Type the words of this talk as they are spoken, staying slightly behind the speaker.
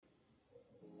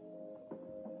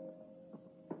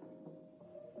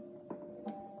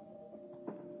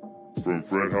From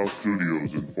Fred House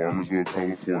Studios in Farmersville,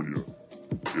 California,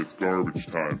 it's Garbage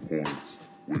Time Points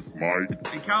with Mike.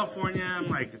 In California, I'm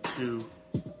like a 2.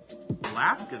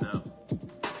 Alaska, though,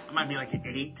 I might be like an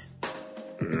 8.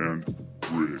 And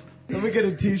Rick. Let me get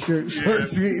a t-shirt. Short,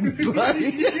 sweet, and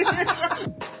slutty.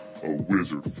 A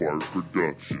Wizard Fart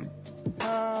production.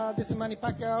 This is Manny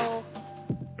Pacquiao.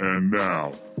 And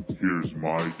now, here's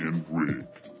Mike and Rick.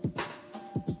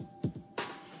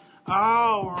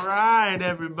 All right,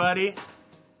 everybody.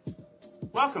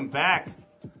 Welcome back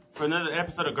for another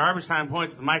episode of Garbage Time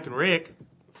Points with Mike and Rick.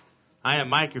 I am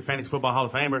Mike, your Fantasy Football Hall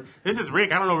of Famer. This is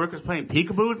Rick. I don't know, Rick was playing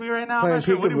peekaboo with me right now. I'm not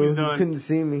sure what he was doing. Couldn't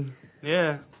see me.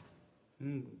 Yeah.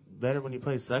 Better when you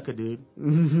play sucker, dude.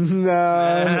 No, you're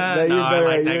better.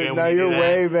 like that game when you you're do that.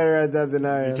 way better at that than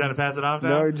I am. You trying to pass it off now?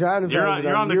 No, you're trying to pass it off.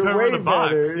 You're on the cover of the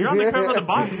box. You're on the cover of the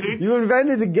box, dude. You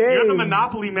invented the game. You're the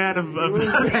Monopoly man of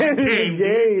the game,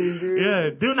 dude. Yeah,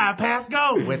 do not pass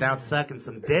go without sucking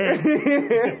some dick.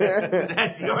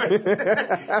 That's yours.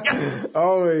 Yes.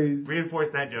 Always.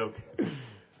 Reinforce that joke.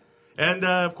 And,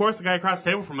 of course, the guy across the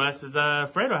table from us is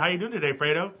Fredo. How you doing today,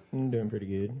 Fredo? I'm doing pretty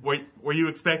good. Were you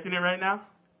expecting it right now?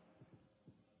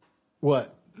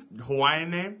 What? Hawaiian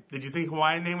name? Did you think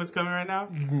Hawaiian name was coming right now?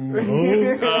 No.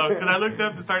 Because I looked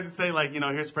up to start to say, like,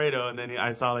 here's Fredo, and then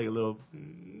I saw, like, a little...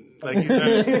 Like, you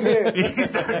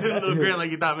started doing a little grin like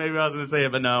you thought maybe I was going to say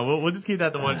it, but no, we'll just keep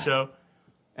that the one show.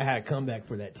 I had a comeback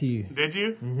for that, too. Did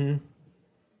you? Mm-hmm.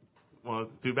 Well,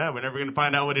 too bad. We're never going to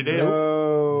find out what it is.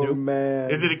 Oh, Nope. man.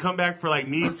 Is it a comeback for, like,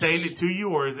 me saying it to you,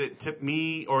 or is it to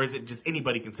me, or is it just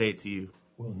anybody can say it to you?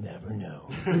 We'll never know.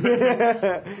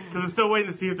 Because I'm still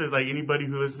waiting to see if there's, like, anybody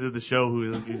who listens to the show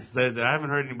who says it. I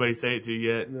haven't heard anybody say it to you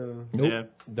yet. No. Nope. Yeah.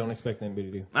 Don't expect anybody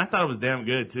to. I thought it was damn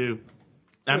good, too.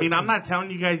 I mean, I'm not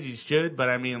telling you guys you should, but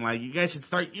I mean, like, you guys should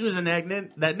start using that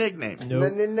nickname.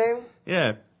 Nope. The name?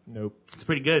 Yeah. Nope. It's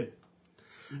pretty good.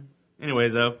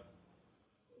 Anyways, though,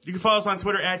 you can follow us on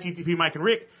Twitter at GTP Mike and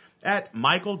Rick, at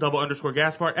Michael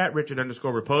 _Gaspar, at Richard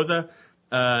 _Raposa,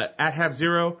 at Have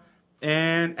Zero,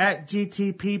 and at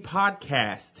GTP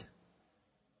Podcast.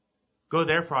 Go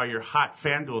there for all your hot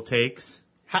FanDuel takes.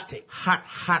 Hot take. Hot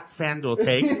FanDuel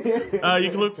takes. You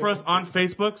can look for us on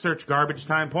Facebook, search Garbage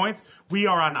Time Points. We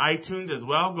are on iTunes as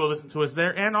well. Go listen to us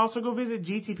there. And also go visit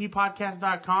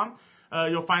gtppodcast.com.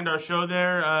 You'll find our show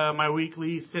there, my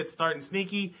weekly Sit, Start, and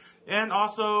Sneaky. And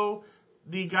also,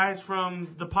 the guys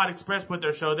from the Pod Express put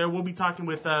their show there. We'll be talking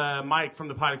with Mike from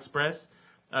the Pod Express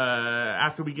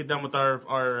after we get done with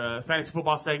our fantasy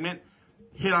football segment.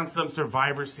 Hit on some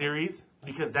Survivor Series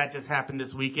because that just happened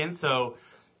this weekend. So,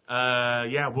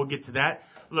 yeah, we'll get to that.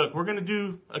 Look, we're going to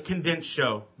do a condensed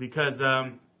show because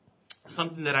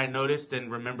something that I noticed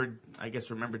and remembered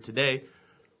today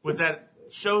was that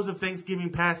shows of Thanksgiving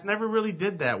past never really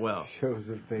did that well. Shows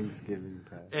of Thanksgiving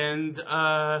past. And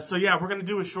so, yeah, we're going to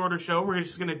do a shorter show. We're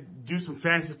just going to do some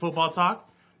fantasy football talk.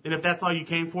 And if that's all you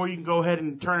came for, you can go ahead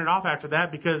and turn it off after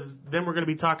that because then we're going to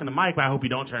be talking to Mike. But I hope you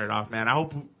don't turn it off, man. I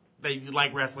hope that you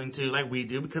like wrestling, too, like we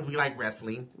do, because we like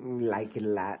wrestling. Like it a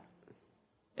lot.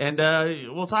 And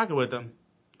we'll talk it with him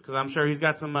because I'm sure he's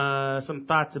got some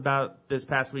thoughts about this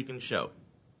past weekend show.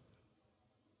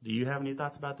 Do you have any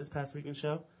thoughts about this past weekend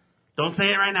show? Don't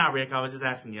say it right now, Rick. I was just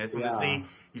asking you. I just want to see.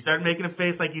 You started making a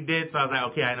face like you did, so I was like,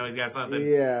 okay, I know he's got something.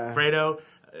 Yeah. Fredo,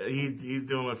 he's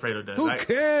doing what Fredo does. Who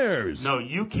cares? No,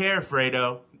 you care,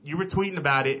 Fredo. You were tweeting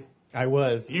about it. I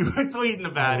was. You were tweeting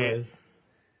about I it. was.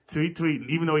 Tweeting,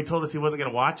 even though he told us he wasn't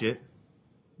going to watch it.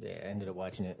 Yeah, I ended up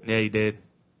watching it. Yeah, he did.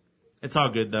 It's all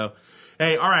good, though.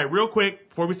 Hey, all right, real quick,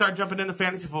 before we start jumping into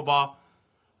fantasy football,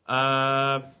 GTP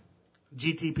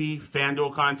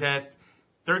FanDuel contest.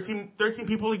 13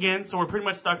 people again, so we're pretty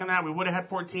much stuck on that. We would have had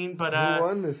 14, but Who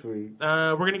won this week?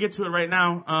 we're going to get to it right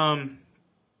now.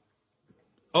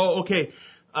 Okay.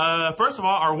 First of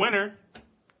all, our winner,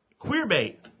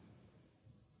 Queerbait.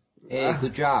 Hey,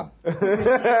 good job. No. I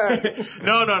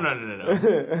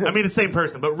mean the same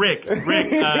person, but Rick, good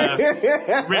job,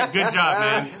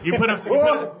 man.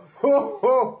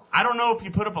 I don't know if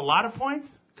you put up a lot of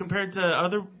points compared to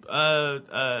other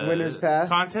Winners pass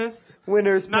contests.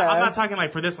 Winners No, pass. I'm not talking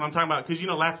like for this one. I'm talking about because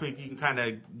last week you can kind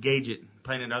of gauge it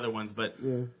playing in other ones, but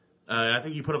I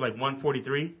think you put up like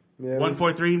 143. Yeah,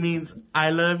 143 means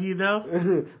I love you though.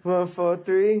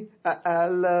 143. I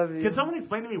love you. Can someone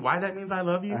explain to me why that means I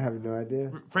love you? I have no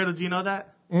idea. Fredo, do you know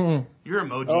that? Mm-mm. You're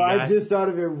emoji Oh, guy. I just thought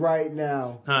of it right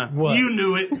now. Huh? What? You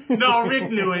knew it. No,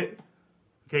 Rick knew it.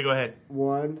 Okay, go ahead.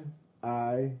 1,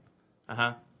 I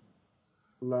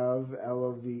love,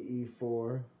 LOVE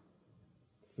 4,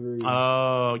 3.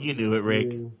 Oh, you knew it,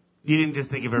 Rick. You didn't just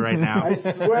think of it right now. I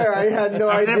swear, I had no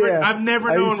idea. I've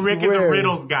never known Rick as a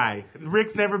riddles guy.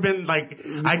 Rick's never been like,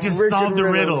 I just solved the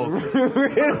riddles.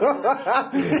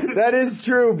 That is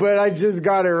true, but I just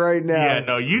got it right now. Yeah,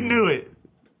 no, you knew it.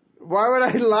 Why would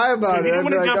I lie about it? Because you didn't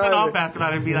want to I'd be jump it like, off fast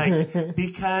about it and be like,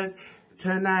 because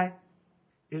tonight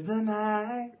is the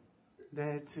night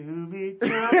that to be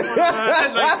like,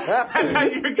 that's how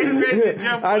you're getting ready to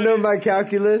jump. I know my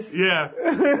calculus. Yeah.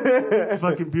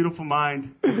 Fucking beautiful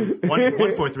mind. 1,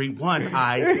 4, 3, 1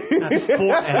 I 4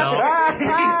 L.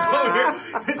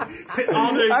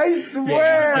 I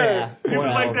swear. Yeah. He was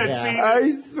like that scene.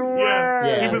 I swear.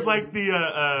 Yeah. He was like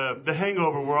the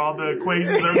Hangover where all the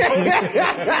equations are going.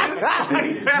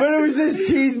 But it was just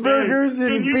cheeseburgers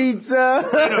Hey, and can you- pizza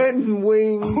and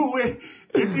wings.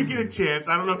 If you get a chance,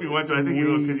 I don't know if you want to. I think you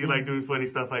will because you like doing funny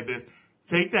stuff like this.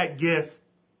 Take that GIF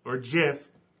or GIF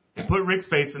and put Rick's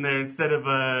face in there instead of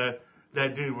that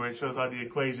dude where it shows all the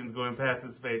equations going past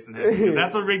his face. And everything.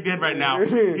 That's what Rick did right now,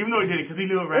 even though he did it because he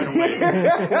knew it right away.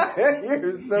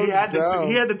 You're so He had dumb.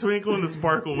 the twinkle and the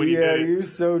sparkle when he Yeah, did it. you're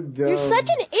so dumb. You're such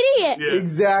an idiot. Yeah.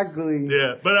 Exactly.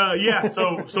 Yeah, but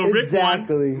so Rick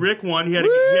Exactly. won. Rick won. He had a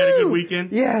good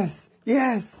weekend. Yes.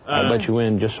 Yes. I let you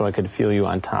in just so I could feel you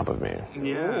on top of me.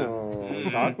 Yeah. Oh,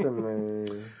 talk to me.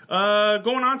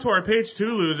 Going on to our page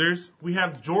 2 losers, we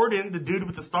have Jordan, the dude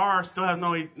with the star. Still have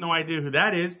no idea who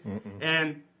that is.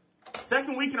 And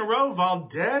second week in a row,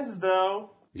 Valdez though.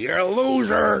 You're a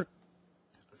loser.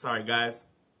 Sorry guys,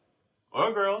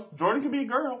 or girls. Jordan could be a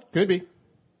girl. Could be.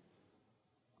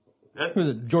 That- Who's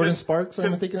it, Jordan Sparks,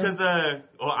 I'm thinking of? Because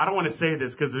well, I don't want to say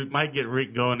this because it might get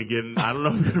Rick going again. I don't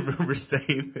know if you remember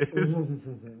saying this.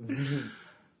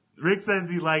 Rick says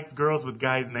he likes girls with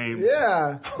guys' names.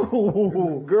 Yeah.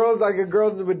 Girls, like a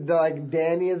girl with like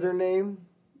Danny as her name.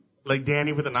 Like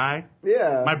Danny with an I.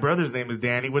 Yeah. My brother's name is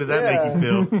Danny. What does that Yeah. make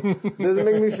you feel? Doesn't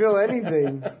make me feel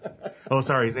anything. Oh,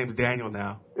 sorry. His name's Daniel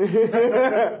now.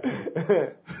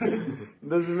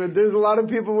 There's a lot of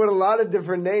people with a lot of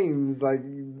different names. Like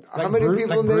how many Bruce-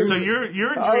 people like named? So your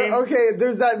dream. Okay,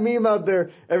 there's that meme out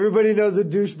there. Everybody knows a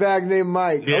douchebag named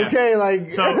Mike. Yeah. Okay,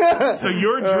 like So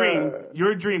your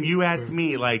dream. You asked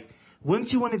me like,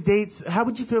 wouldn't you want to date? How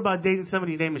would you feel about dating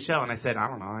somebody named Michelle? And I said, I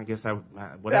don't know. I guess I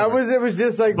whatever. it was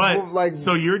just like But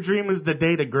so your dream was to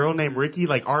date a girl named Ricky,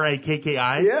 like Rakki?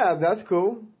 yeah, that's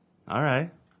cool. All right.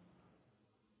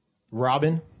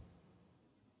 Robin.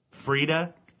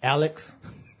 Frida. Alex.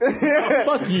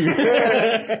 Fuck you.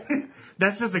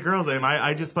 That's just a girl's name.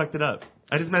 I just fucked it up.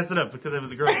 I just messed it up because it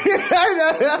was a girl.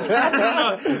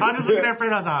 I was just looking at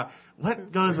Fredo. I was like,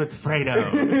 what goes with Fredo?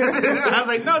 I was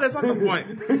like, no, that's not the point.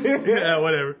 Yeah,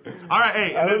 whatever. All right,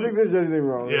 hey. I don't think there's anything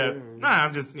wrong. Yeah. Nah,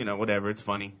 I'm just, whatever. It's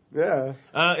funny. Yeah.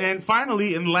 And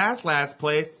finally, in last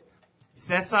place,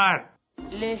 Cesar.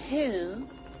 Le who?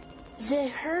 The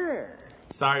her.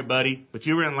 Sorry, buddy, but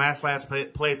you were in last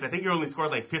place. I think you only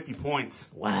scored like 50 points.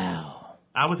 Wow.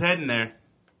 I was heading there.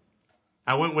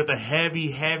 I went with a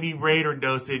heavy Raider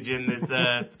dosage in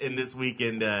this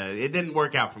weekend. It didn't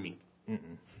work out for me.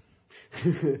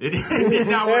 It did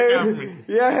not work out for me.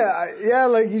 Yeah,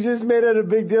 like you just made it a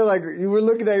big deal. Like you were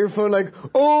looking at your phone, like,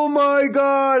 oh my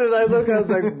god, and I was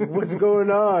like, what's going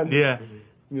on? Yeah.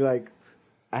 You're like,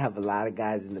 I have a lot of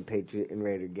guys in the Patriot and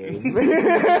Raider game. And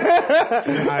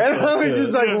I was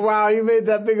just like, wow, you made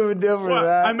that big of a deal for Well,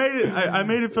 that. I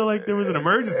made it feel like there was an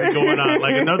emergency going on,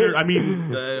 like another. I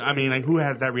mean, like who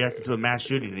has that reaction to a mass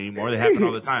shooting anymore? They happen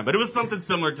all the time. But it was something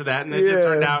similar to that, and it just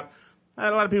turned out I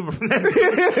had a lot of people from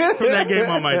that game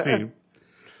on my team.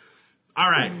 All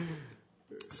right,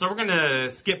 so we're gonna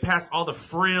skip past all the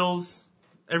frills,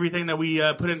 everything that we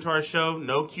put into our show.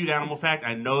 No cute animal fact.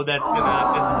 I know that's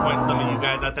gonna disappoint some of you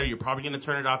guys out there. You're probably gonna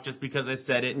turn it off just because I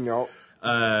said it. Nope.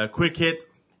 Quick hits.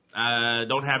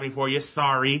 Don't have any for you.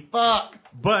 Sorry. Fuck.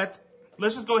 But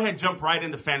let's just go ahead and jump right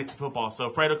into fantasy football. So,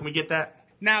 Fredo, can we get that?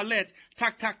 Now let's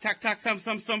talk some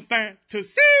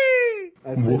fantasy.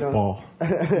 Wolf ball.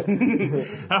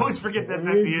 I always forget that's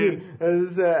at the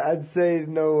end. I'd say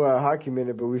no hockey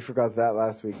minute, but we forgot that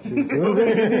last week too. So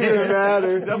it doesn't even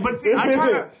matter. But see,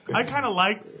 I kind of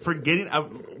like forgetting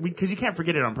because you can't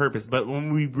forget it on purpose. But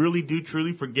when we really do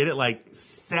truly forget it, like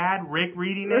sad Rick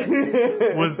reading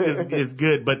it is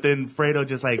good. But then Fredo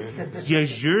just like because he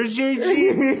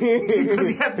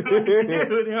had no idea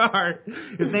who they are.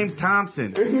 His name's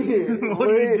Thompson. What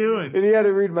are you doing? And he had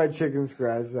to read my chicken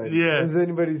scratch. Like, Yeah. Has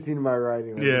anybody seen my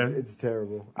writing? Like, Yeah. It's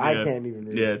terrible. I can't even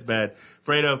read Yeah, it. it's bad.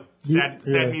 Fredo, sad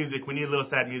music. We need a little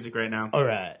sad music right now. All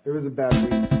right. It was a bad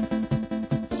week.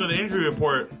 So the injury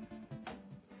report.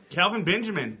 Kelvin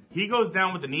Benjamin, he goes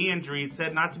down with a knee injury. It's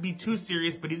said not to be too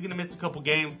serious, but he's going to miss a couple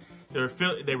games. They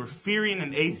were fearing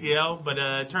an ACL, but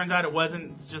it turns out it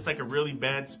wasn't. It's just like a really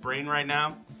bad sprain right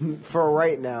now. For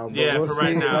right now. But Yeah, we'll for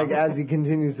right see, now. Like, as he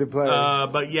continues to play.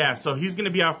 But yeah, so he's going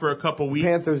to be out for a couple weeks.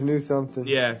 Panthers knew something.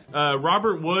 Yeah.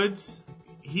 Robert Woods,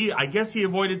 I guess he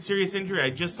avoided serious injury. I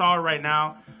just saw it right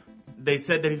now. They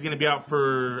said that he's going to be out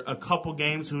for a couple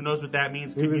games. Who knows what that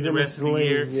means? Could be the rest of the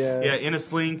year. Yeah, in a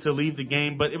sling to leave the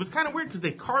game. But it was kind of weird because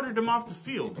they carted him off the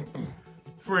field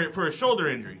for a shoulder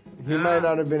injury. He might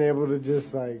not have been able to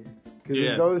just, like...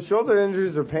 Because those shoulder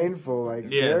injuries are painful. Like,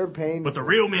 they're painful. But the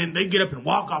real men, they get up and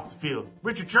walk off the field.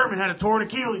 Richard Sherman had a torn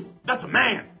Achilles. That's a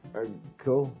man.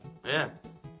 Cool. Yeah.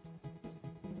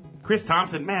 Chris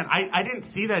Thompson, man, I didn't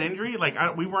see that injury.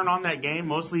 Like, we weren't on that game,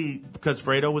 mostly because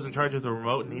Fredo was in charge of the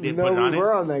remote and he didn't put it on it. No, we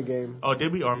were on that game. Oh,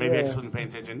 did we? Or maybe I just wasn't paying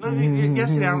attention.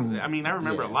 Yesterday, I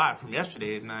remember a lot from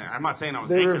yesterday, and I'm not saying I was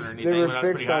thinking or anything, but I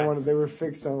was pretty high. They were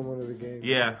fixed on one of the games.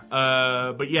 Yeah,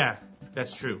 but yeah.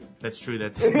 That's true. That's true. So I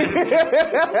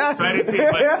didn't see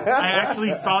it, but I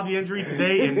actually saw the injury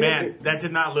today, and man, that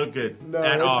did not look good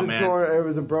at all, man. It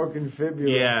was a broken fibula.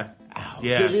 Yeah. Ow.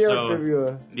 Yeah. Tibia or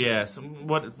fibula? Yeah.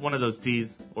 One of those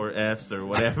T's or F's or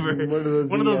whatever.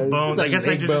 one of those bones. Like I guess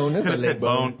I just could have said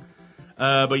bone.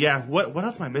 But yeah, what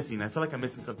else am I missing? I feel like I'm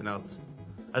missing something else.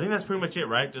 I think that's pretty much it,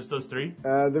 right? Just those three?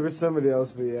 There was somebody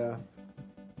else, but yeah.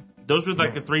 Those were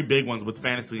like the three big ones with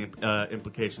fantasy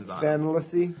implications on it.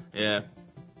 Fantasy? Yeah.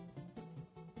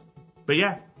 But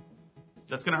yeah,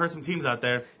 that's going to hurt some teams out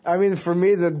there. I mean, for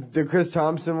me, the Chris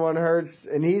Thompson one hurts.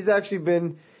 And he's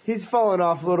fallen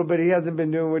off a little bit. He hasn't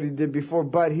been doing what he did before.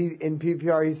 But in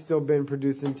PPR, he's still been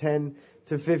producing 10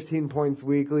 to 15 points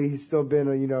weekly. He's still been,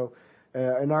 an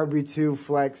RB2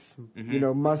 flex,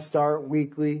 must start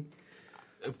weekly.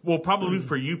 Well, probably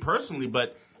for you personally,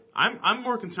 but I'm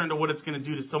more concerned of what it's going to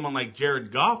do to someone like Jared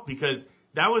Goff because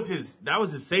that was his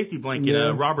safety blanket,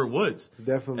 Robert Woods.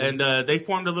 Definitely. And they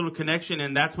formed a little connection,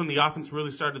 and that's when the offense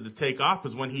really started to take off.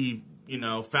 Was when he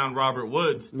found Robert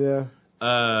Woods. Yeah.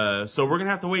 So we're gonna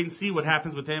have to wait and see what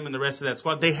happens with him and the rest of that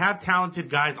squad. They have talented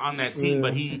guys on that team,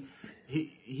 but he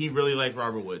really liked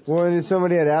Robert Woods. Well, and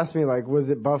somebody had asked me was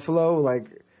it Buffalo?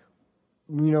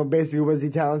 Basically, was he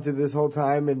talented this whole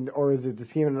time, or is it the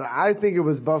scheme? And I think it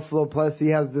was Buffalo. Plus, he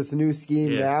has this new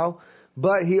scheme now.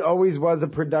 But he always was a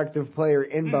productive player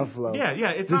in Buffalo.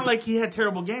 Yeah. It's not like he had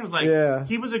terrible games.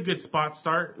 He was a good spot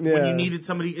start when you needed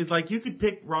somebody. It's like you could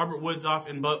pick Robert Woods off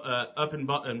in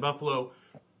Buffalo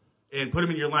and put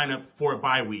him in your lineup for a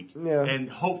bye week and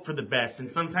hope for the best.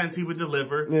 And sometimes he would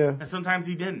deliver, and sometimes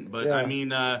he didn't. But I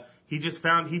mean, he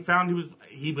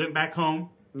went back home.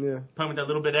 Yeah, playing with that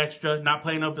little bit extra, not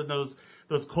playing up in those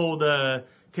cold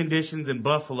conditions in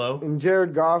Buffalo. And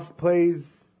Jared Goff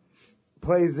plays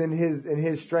in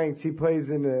his strengths. He plays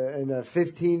in a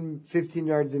 15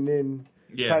 yards and in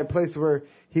type place where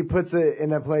he puts it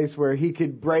in a place where he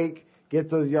could break, get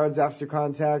those yards after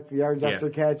contact, yards after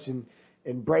catch, and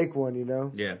break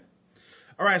one. Yeah.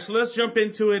 All right, so let's jump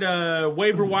into it.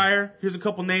 Waiver wire. Here's a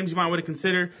couple names you might want to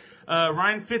consider.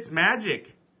 Ryan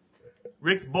Fitzmagic.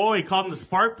 Rick's boy called him the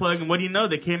spark plug, and what do you know?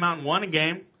 They came out and won a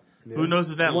game. Yeah. Who knows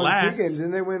if that lasts?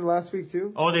 Didn't they win last week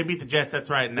too? Oh, they beat the Jets.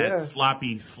 That's right, in that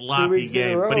sloppy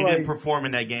game. But he didn't perform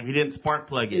in that game. He didn't spark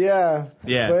plug it. Yeah.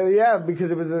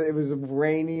 Because it was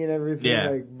rainy and everything.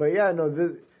 Yeah.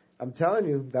 I'm telling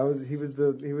you, he was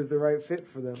the right fit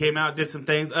for them. Came out, did some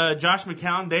things. Josh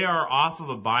McCown, they are off of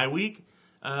a bye week.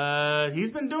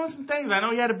 He's been doing some things. I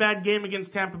know he had a bad game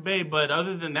against Tampa Bay, but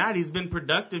other than that, he's been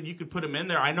productive. You could put him in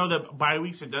there. I know that bye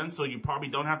weeks are done, so you probably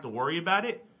don't have to worry about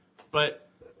it. But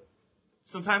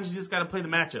sometimes you just got to play the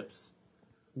matchups.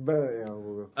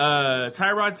 But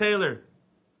Tyrod Taylor.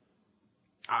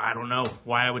 I don't know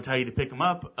why I would tell you to pick him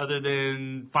up, other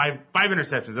than five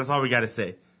interceptions. That's all we got to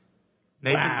say.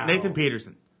 Nathan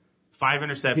Peterson, 5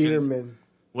 interceptions. Peterman.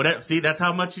 Whatever. See, that's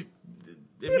how much it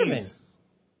means.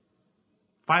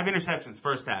 5 interceptions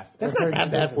first half. That's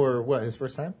not bad for his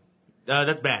first time?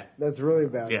 That's bad. That's really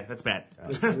bad. Yeah, that's bad.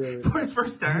 Really For his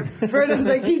first time. Fredo's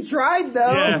like, he tried,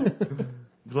 though. Yeah.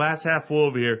 Glass half full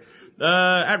over here.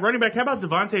 At running back, how about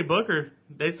Devontae Booker?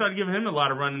 They started giving him a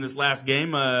lot of run in this last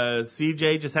game.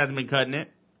 CJ just hasn't been cutting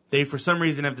it. They, for some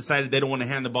reason, have decided they don't want to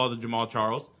hand the ball to Jamal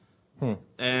Charles.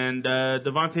 And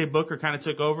Devontae Booker kind of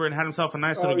took over and had himself a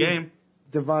nice little game.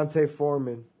 Devontae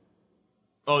Foreman.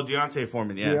 Oh, Deontay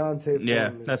Foreman, yeah. Deontay Foreman.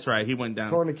 Yeah, that's right. He went down.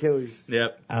 Torn Achilles.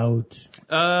 Yep. Ouch.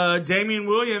 Damian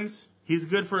Williams, he's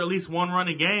good for at least one run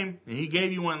a game, and he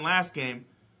gave you one last game.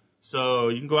 So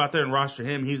you can go out there and roster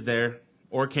him. He's there.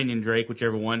 Or Kenyon Drake,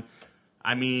 whichever one.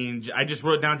 I mean, I just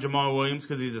wrote down Jamal Williams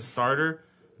because he's a starter.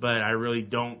 but I really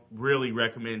don't really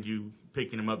recommend you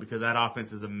picking him up because that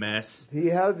offense is a mess. He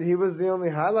was the only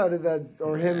highlight of that,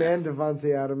 or him and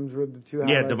Devontae Adams were the two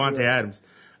highlights. Yeah, Devontae Adams.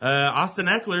 Austin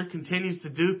Eckler continues to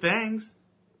do things.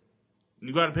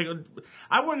 You got to pick.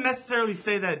 I wouldn't necessarily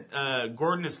say that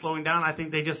Gordon is slowing down. I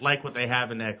think they just like what they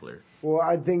have in Eckler. Well,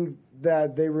 I think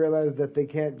that they realize that they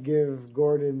can't give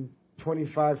Gordon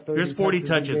 25, 30 Here's 40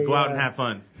 touches. Go out and have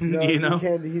fun. You know?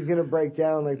 He's going to break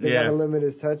down. Like, they got to limit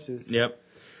his touches. Yep.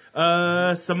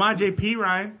 Samaje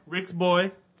Perine, Rick's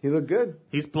boy. He looked good.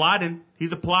 He's plotting.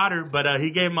 He's a plotter, but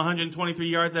he gave him 123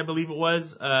 yards, I believe it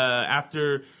was,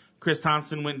 after Chris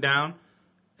Thompson went down.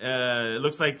 It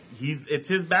looks like it's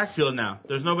his backfield now.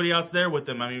 There's nobody else there with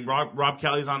him. I mean, Rob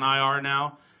Kelly's on IR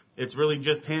now. It's really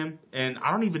just him, and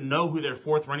I don't even know who their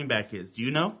fourth running back is. Do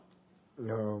you know?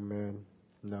 Oh, man.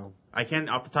 No. I can't,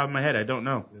 off the top of my head, I don't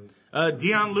know.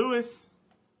 Deion Lewis,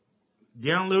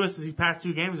 these past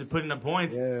 2 games, is putting up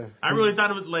points. Yeah. I really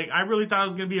thought it was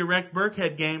going to be a Rex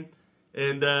Burkhead game,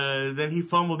 and then he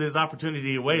fumbled his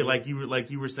opportunity away. Like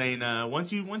you were saying,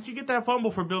 once you get that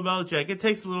fumble for Bill Belichick, it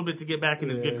takes a little bit to get back in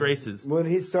his good graces. When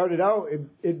he started out,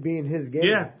 it being his game.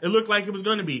 Yeah, it looked like it was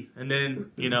going to be, and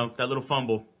then that little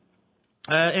fumble.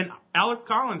 And Alex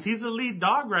Collins, he's the lead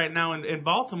dog right now in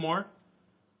Baltimore.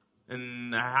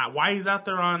 And why he's out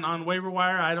there on waiver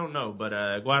wire, I don't know. But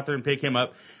go out there and pick him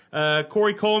up.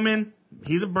 Corey Coleman,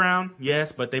 he's a Brown,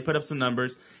 yes, but they put up some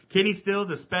numbers. Kenny Stills,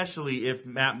 especially if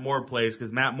Matt Moore plays,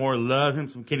 because Matt Moore loved him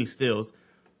some Kenny Stills.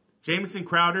 Jamison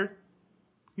Crowder,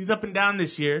 he's up and down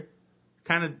this year.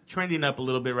 Kind of trending up a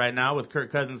little bit right now with Kirk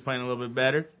Cousins playing a little bit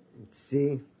better. Let's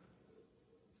see.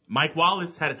 Mike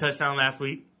Wallace had a touchdown last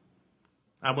week.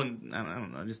 I don't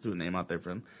know, just do a name out there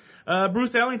for him.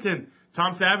 Bruce Ellington.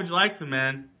 Tom Savage likes him,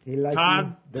 man.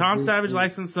 Tom Savage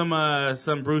likes him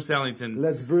some Bruce Ellington.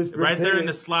 Let's Bruce right there in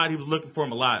the slot. He was looking for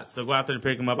him a lot, so go out there and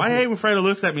pick him up. I hate when Fredo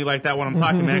looks at me like that when I'm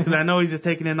talking, man, because I know he's just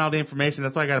taking in all the information.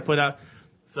 That's why I got to put out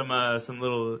some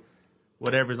little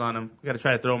whatever's on him. I got to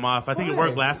try to throw him off. I think it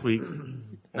worked last week,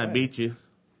 and I beat you.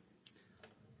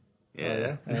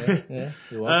 Yeah.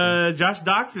 Josh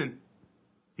Doxson.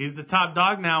 He's the top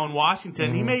dog now in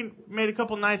Washington. He made a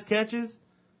couple nice catches.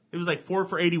 It was like 4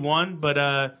 for 81,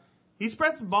 but he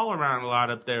spreads the ball around a lot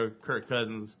up there with Kirk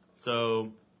Cousins.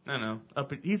 So, I don't know.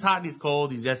 He's hot and he's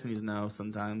cold. He's yes and he's no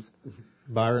sometimes.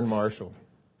 Byron Marshall.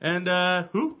 And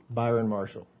who? Byron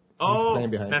Marshall. Oh, playing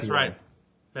behind that's P1.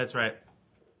 right.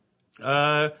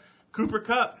 Cooper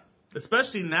Kupp,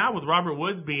 especially now with Robert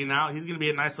Woods being out, he's going to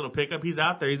be a nice little pickup. He's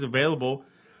out there. He's available.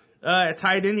 At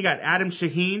tight end, you got Adam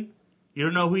Shaheen. You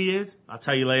don't know who he is? I'll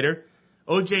tell you later.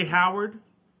 O.J. Howard.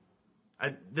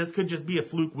 This could just be a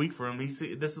fluke week for him. Is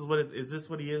this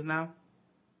what he is now?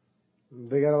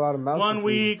 They got a lot of mouths. 1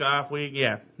 week, off week.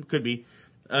 Yeah, it could be.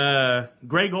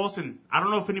 Greg Olsen. I don't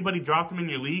know if anybody dropped him in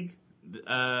your league,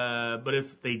 but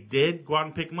if they did, go out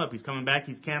and pick him up. He's coming back.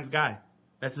 He's Cam's guy.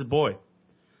 That's his boy.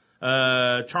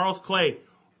 Charles Clay.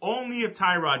 Only if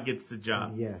Tyrod gets the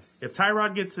job. Yes. If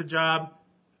Tyrod gets the job,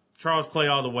 Charles Clay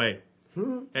all the way.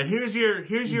 And here's your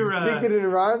speaking in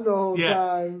rhyme the whole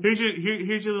time. Here's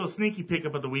your little sneaky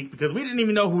pickup of the week because we didn't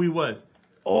even know who he was.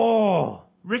 Oh,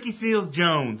 Ricky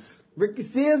Seals-Jones. Ricky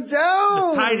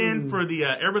Seals-Jones, The tight end for the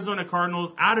Arizona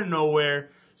Cardinals, out of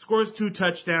nowhere, scores 2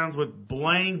 touchdowns with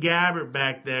Blaine Gabbert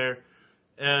back there.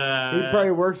 He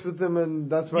probably works with them, and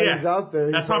that's why he's out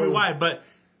there. That's probably why. But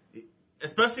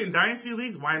especially in dynasty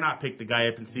leagues, why not pick the guy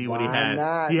up and see what he has?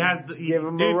 Not? He has give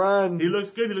him a run. He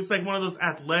looks good. He looks like one of those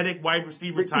athletic wide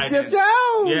receiver tight ends.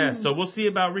 Seals-Jones. Yeah, so we'll see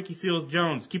about Ricky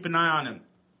Seals-Jones. Keep an eye on him.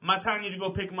 I'm not telling you to go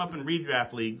pick him up in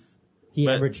redraft leagues. He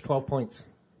averaged 12 points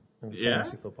in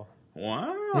fantasy football.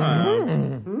 Wow.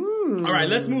 All right,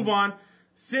 let's move on.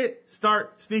 Sit,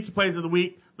 start, sneaky plays of the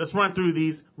week. Let's run through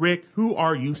these. Rick, who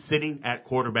are you sitting at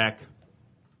quarterback?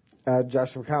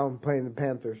 Josh McCown playing the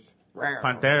Panthers.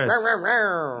 Panteras.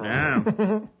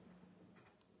 Yeah.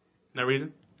 No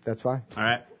reason? That's why. All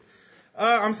right.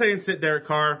 I'm saying sit Derek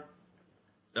Carr.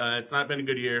 It's not been a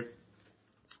good year.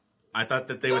 I thought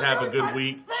that they would have a good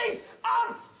week.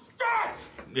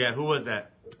 Yeah, who was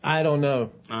that? I don't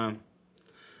know.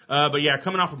 But yeah,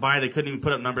 coming off a bye, they couldn't even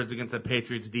put up numbers against the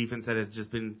Patriots defense that has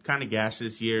just been kind of gashed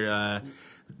this year.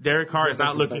 Derek Carr is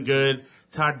not looking good.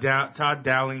 Todd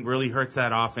Dowling really hurts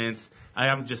that offense. I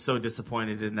am just so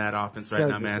disappointed in that offense right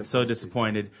now, man. So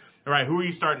disappointed. All right, who are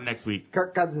you starting next week?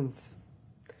 Kirk Cousins.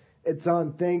 It's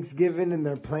on Thanksgiving, and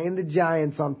they're playing the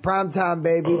Giants on primetime,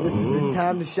 baby. This is his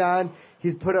time to shine.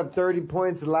 He's put up 30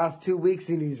 points the last 2 weeks,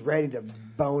 and he's ready to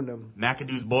bone them.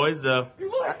 McAdoo's boys, though.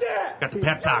 You like that? Got the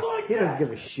pep talk. He doesn't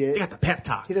give a shit. They got the pep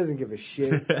talk. He doesn't give a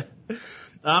shit.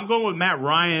 I'm going with Matt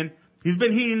Ryan. He's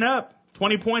been heating up.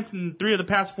 20 points in 3 of the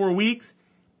past 4 weeks.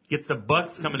 Gets the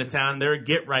Bucks coming to town. They're a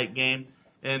get-right game.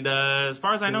 And as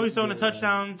far as I know, he's throwing a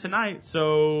touchdown tonight.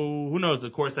 So who knows?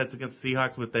 Of course, that's against the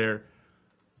Seahawks with their,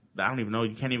 I don't even know.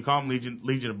 You can't even call them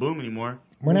Legion of Boom anymore.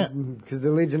 Why not? Because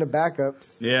the Legion of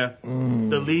backups. Yeah.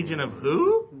 The Legion of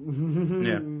who?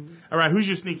 Yeah. All right, who's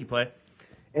your sneaky play?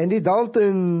 Andy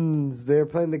Dalton's. They're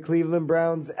playing the Cleveland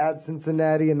Browns at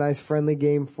Cincinnati. A nice friendly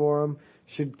game for him.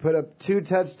 Should put up 2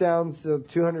 touchdowns, so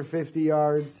 250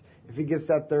 yards. If he gets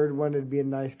that third one, it'd be a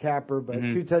nice capper. But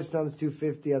 2 touchdowns,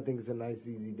 250, I think is a nice,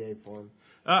 easy day for him.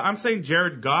 I'm saying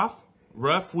Jared Goff.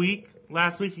 Rough week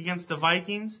last week against the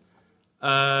Vikings.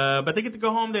 But they get to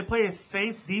go home. They play a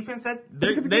Saints defense.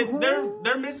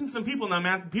 They're missing some people now,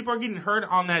 man. People are getting hurt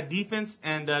on that defense,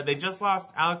 and they just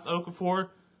lost Alex Okafor.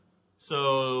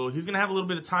 So he's going to have a little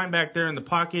bit of time back there in the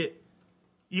pocket.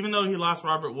 Even though he lost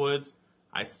Robert Woods,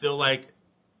 I still like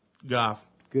Goff.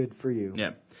 Good for you.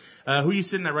 Yeah. Who you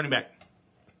sitting at running back?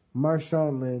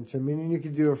 Marshawn Lynch. I mean, and you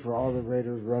could do it for all the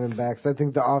Raiders running backs. I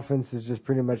think the offense is just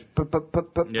pretty much put.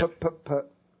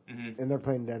 And they're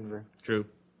playing Denver. True.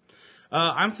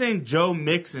 I'm saying Joe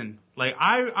Mixon. Like,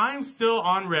 I'm still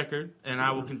on record, and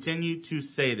I will continue to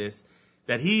say this,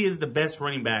 that he is the best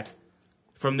running back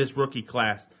from this rookie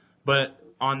class. But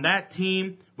on that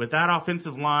team, with that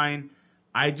offensive line,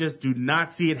 I just do not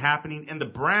see it happening. And the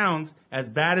Browns, as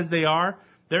bad as they are,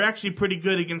 they're actually pretty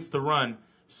good against the run.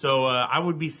 So I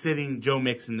would be sitting Joe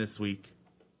Mixon this week.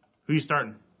 Who you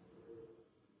starting?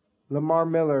 Lamar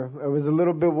Miller. I was a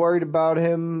little bit worried about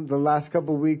him the last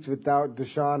couple weeks without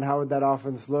Deshaun. How would that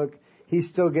offense look? He's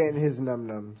still getting his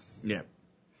num-nums. Yeah.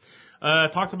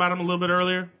 Talked about him a little bit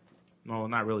earlier. Well,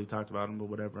 not really talked about him, but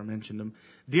whatever. I mentioned him.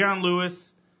 Deion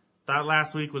Lewis. Thought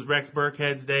last week was Rex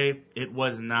Burkhead's day. It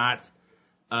was not.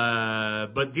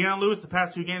 But Deion Lewis, the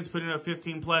past 2 games, putting up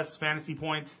 15-plus fantasy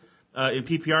points in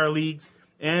PPR leagues.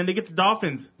 And they get the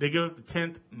Dolphins. They give the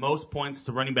 10th most points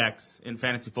to running backs in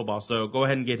fantasy football. So go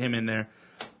ahead and get him in there.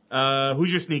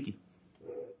 Who's your sneaky?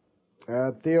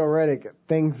 Theo Riddick,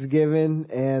 Thanksgiving,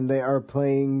 and they are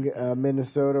playing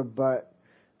Minnesota, but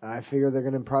I figure they're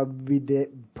going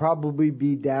to probably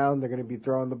be down. They're going to be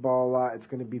throwing the ball a lot. It's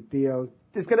going to be Theo's.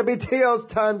 It's going to be Theo's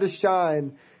time to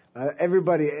shine.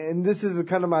 Everybody, and this is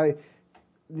kind of my.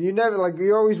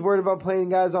 You're always worried about playing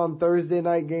guys on Thursday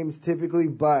night games typically,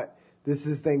 but this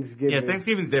is Thanksgiving. Yeah,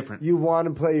 Thanksgiving's different. You want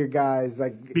to play your guys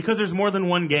because there's more than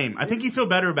one game. I think you feel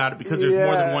better about it because there's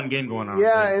more than one game going on.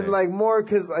 Yeah, and more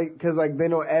because they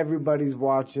know everybody's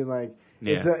watching.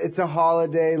 It's a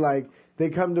holiday. They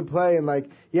come to play, and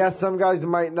some guys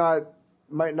might not,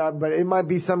 but it might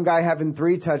be some guy having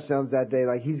 3 touchdowns that day.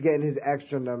 He's getting his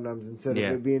extra num-nums instead of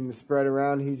it being spread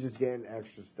around. He's just getting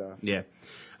extra stuff. Yeah.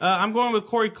 I'm going with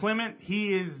Corey Clement.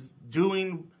 He is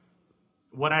doing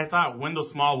what I thought Wendell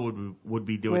Smallwood would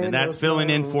be doing, and that's filling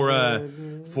in for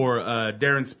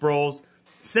Darren Sproles.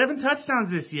 7 touchdowns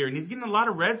this year, and he's getting a lot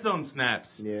of red zone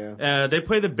snaps. Yeah. They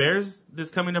play the Bears this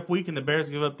coming up week, and the Bears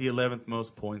give up the 11th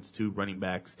most points to running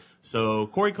backs. So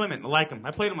Corey Clement, I like him.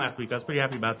 I played him last week. I was pretty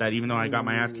happy about that, even though I got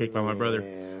my ass kicked by my brother,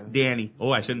 Danny.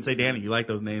 Oh, I shouldn't say Danny. You like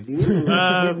those names.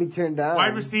 Get me turned down.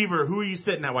 Wide receiver. Who are you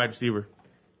sitting at wide receiver?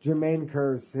 Jermaine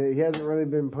Kearse. He hasn't really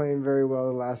been playing very well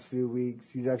the last few weeks.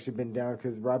 He's actually been down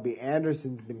because Robbie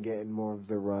Anderson's been getting more of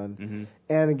the run. Mm-hmm.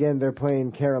 And again, they're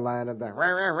playing Carolina.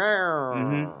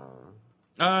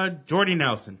 Jordy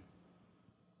Nelson.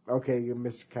 Okay, you're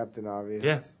Mr. Captain Obvious.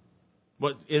 Yeah.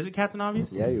 What, is it Captain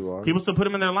Obvious? Yeah, you are. People still put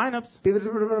him in their lineups.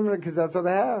 Because that's what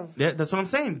they have. Yeah, that's what I'm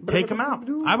saying. Take him out.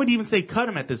 I would even say cut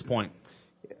him at this point.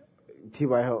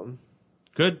 T.Y. Hilton.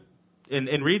 Good. In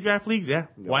redraft leagues, yeah.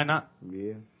 Why not?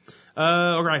 Yeah.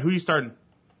 All right, who you starting?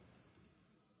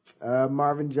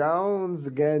 Marvin Jones,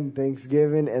 again,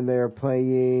 Thanksgiving, and they're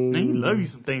playing. Man, you love you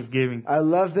some Thanksgiving. I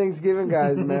love Thanksgiving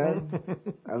guys, man.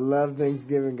 I love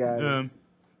Thanksgiving guys.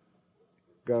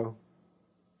 Go.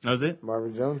 That was it?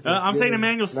 Marvin Jones. I'm saying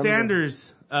Emmanuel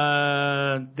Sanders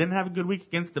didn't have a good week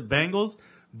against the Bengals,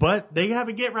 but they have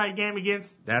a get-right game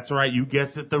against, that's right, you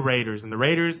guessed it, the Raiders. And the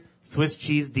Raiders, Swiss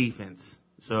cheese defense.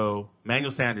 So, Emmanuel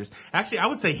Sanders. Actually, I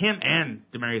would say him and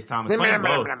Demaryius Thomas.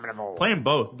 Playing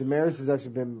both. Demaryius has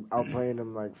actually been outplaying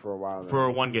him for a while now.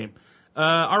 For one game.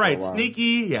 All right,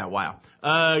 sneaky. Yeah, wow.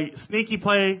 Sneaky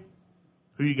play.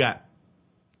 Who you got?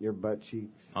 Your butt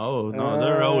cheeks. Oh, no,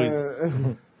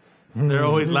 they're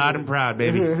always loud and proud,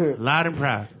 baby. Loud and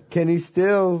proud. Kenny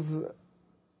Stills.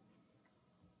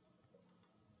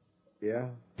 Yeah.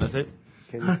 That's it?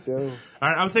 Kenny Stills. All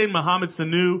right, I'm saying Mohamed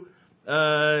Sanu.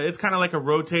 It's kind of like a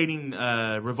rotating,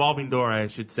 revolving door, I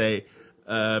should say,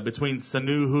 between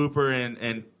Sanu, Hooper,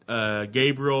 and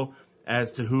Gabriel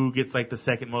as to who gets like the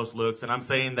second most looks, and I'm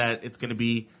saying that it's going to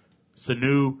be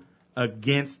Sanu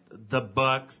against the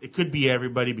Bucks. It could be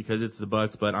everybody because it's the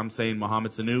Bucks, but I'm saying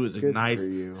Mohamed Sanu is a Good nice, for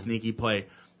you. sneaky play.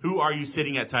 Who are you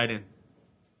sitting at tight end?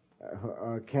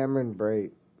 Cameron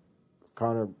Brate.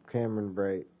 Cameron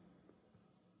Brate.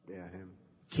 Yeah, him.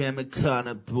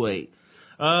 Connor Brate.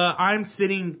 I'm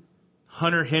sitting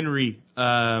Hunter Henry.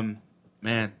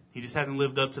 Man, he just hasn't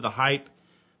lived up to the hype.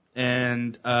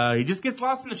 And he just gets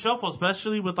lost in the shuffle,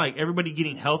 especially with like everybody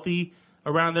getting healthy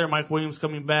around there. Mike Williams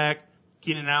coming back.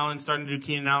 Keenan Allen starting to do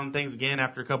Keenan Allen things again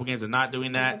after a couple games of not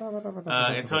doing that.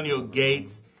 Antonio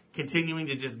Gates continuing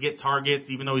to just get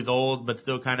targets, even though he's old, but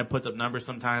still kind of puts up numbers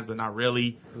sometimes, but not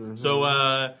really. Mm-hmm. So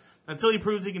until he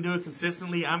proves he can do it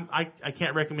consistently, I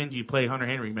can't recommend you play Hunter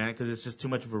Henry, man, because it's just too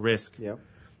much of a risk. Yep.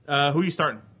 Who are you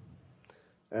starting?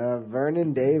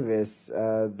 Vernon Davis.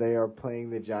 They are playing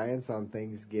the Giants on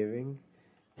Thanksgiving.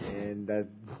 And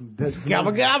that's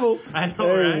Gobble, gobble. I know,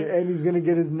 right? And he's going to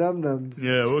get his num-nums.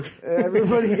 Yeah. Okay.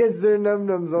 Everybody gets their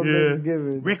num-nums on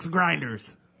Thanksgiving. Rick's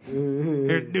grinders.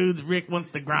 Here, dudes, Rick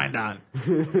wants to grind on.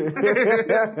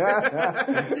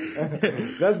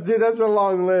 That's a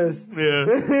long list. Yeah.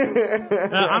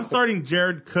 I'm starting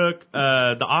Jared Cook.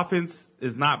 The offense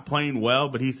is not playing well,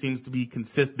 but he seems to be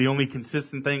the only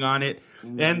consistent thing on it.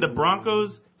 And the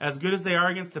Broncos, as good as they are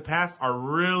against the pass, are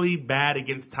really bad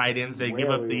against tight ends. They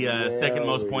give up the second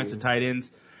most points to tight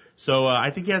ends. So I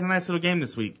think he has a nice little game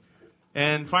this week.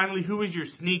 And finally, who is your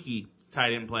sneaky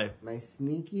tight end play? My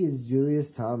sneaky is Julius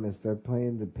Thomas. They're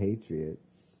playing the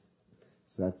Patriots.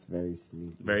 So that's very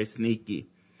sneaky. Very sneaky.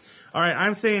 All right,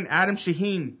 I'm saying Adam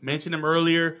Shaheen. Mentioned him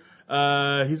earlier.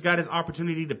 He's got his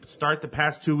opportunity to start the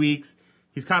past 2 weeks.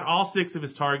 He's caught all 6 of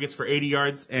his targets for 80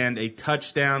 yards and a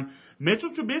touchdown.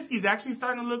 Mitchell Trubisky's actually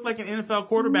starting to look like an NFL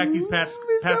quarterback these past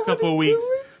couple of weeks.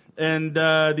 And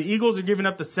the Eagles are giving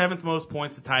up the 7th most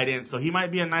points to tight ends, so he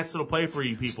might be a nice little play for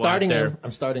you people out there.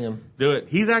 I'm starting him. Do it.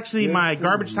 He's actually my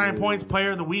garbage time points player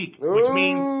of the week, which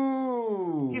means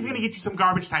he's going to get you some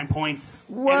garbage time points.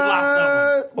 What? And lots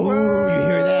of them. Ooh, you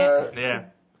hear that? Yeah.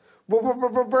 Like,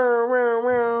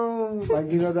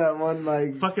 you know that one,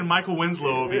 like... Fucking Michael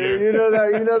Winslow over here. You know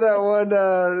that one,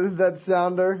 that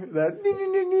sounder? That...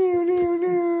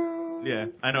 Yeah,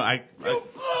 I know. I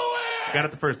got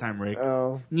it the first time, Rick.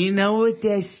 Oh. You know what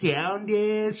that sound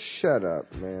is? Shut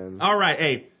up, man. All right,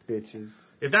 hey.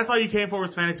 Bitches. If that's all you came for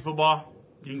was fantasy football,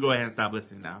 you can go ahead and stop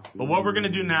listening now. But what we're going to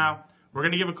do now, we're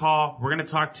going to give a call. We're going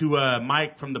to talk to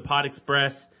Mike from the Pod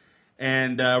Express,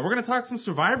 and we're going to talk some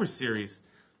Survivor Series.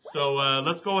 So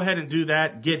let's go ahead and do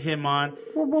that, get him on,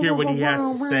 hear what he has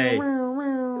to say.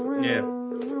 Yeah.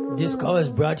 This call is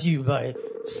brought to you by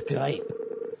Skype.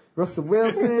 Russell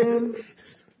Wilson.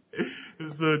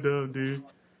 It's so dumb, dude.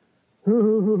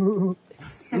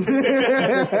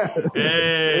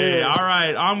 Hey, all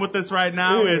right. On with this right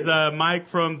now is Mike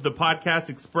from the Podcast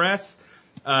Express.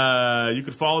 You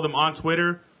can follow them on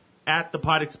Twitter at the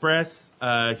Pod Express.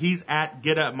 He's at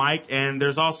Get Up Mike, and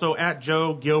there's also at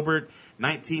Joe Gilbert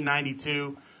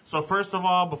 1992. So first of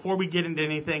all, before we get into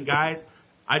anything, guys,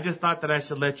 I just thought that I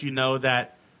should let you know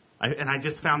that, and I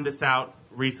just found this out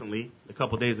recently, a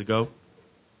couple days ago,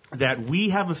 that we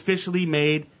have officially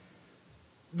made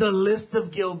the list of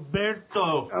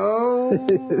Gilberto. Oh.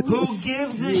 Who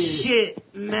gives a shit,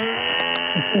 man?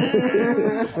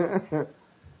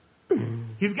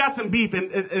 He's got some beef,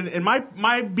 and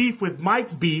my beef with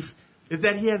Mike's beef is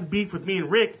that he has beef with me and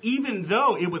Rick, even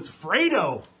though it was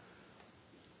Fredo.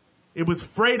 It was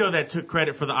Fredo that took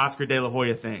credit for the Oscar De La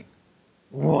Hoya thing.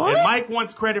 What? And Mike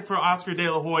wants credit for Oscar De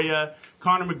La Hoya,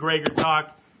 Conor McGregor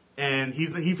talk, and he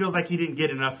feels like he didn't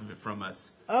get enough of it from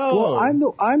us. Oh.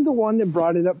 Well, I'm the one that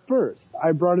brought it up first.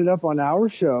 I brought it up on our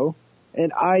show,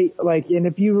 and and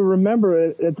if you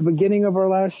remember at the beginning of our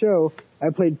last show, I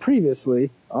played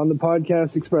previously on the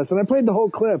Podcast Express, and I played the whole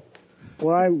clip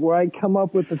where I come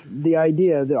up with the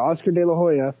idea that Oscar De La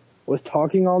Hoya was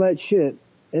talking all that shit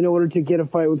in order to get a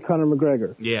fight with Conor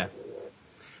McGregor. Yeah.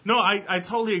 No, I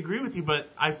totally agree with you, but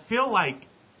I feel like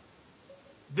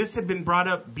this had been brought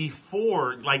up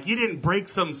before. Like, you didn't break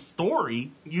some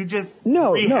story. You just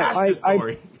rehashed the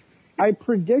story. I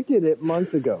predicted it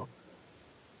months ago.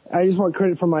 I just want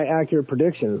credit for my accurate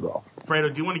prediction as well.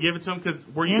 Fredo, do you want to give it to him? Because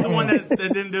were you the one that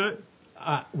didn't do it?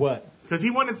 What? Because he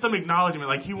wanted some acknowledgement.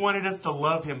 Like, he wanted us to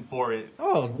love him for it.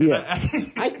 Oh, yeah.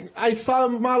 I saw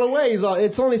him a mile away.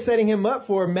 It's only setting him up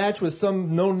for a match with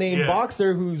some no-name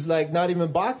boxer who's, like, not even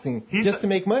boxing, just to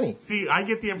make money. See, I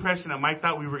get the impression that Mike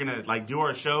thought we were going to, like, do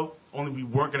our show, only we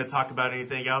weren't going to talk about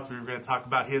anything else. We were going to talk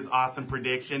about his awesome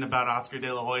prediction about Oscar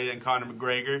De La Hoya and Conor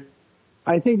McGregor.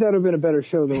 I think that would have been a better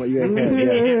show than what you guys had.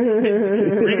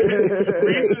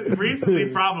 Yeah. Recently,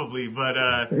 probably, but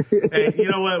hey, you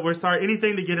know what? We're sorry.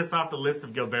 Anything to get us off the list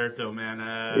of Gilberto, man.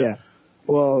 Yeah.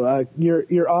 Well,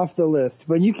 you're off the list,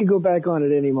 but you can go back on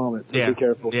at any moment. So be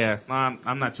careful. Yeah,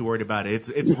 I'm not too worried about it.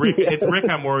 It's Rick. It's Rick.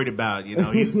 I'm worried about. You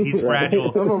know, he's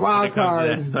fragile I'm a when wild it comes card.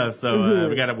 to that stuff. So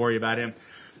we got to worry about him.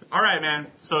 All right, man.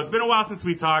 So it's been a while since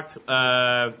we talked.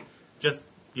 Just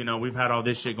we've had all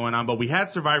this shit going on, but we had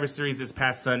Survivor Series this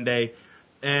past Sunday.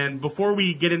 And before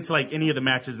we get into like any of the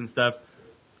matches and stuff,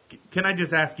 can I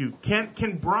just ask you,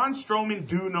 can Braun Strowman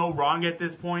do no wrong at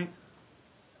this point?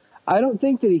 I don't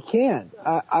think that he can.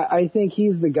 I think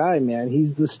he's the guy, man.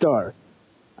 He's the star.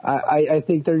 I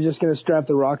think they're just going to strap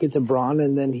the rocket to Braun,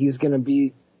 and then he's going to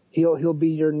be he'll be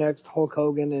your next Hulk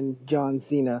Hogan and John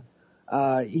Cena.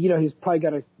 He's probably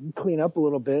got to clean up a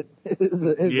little bit his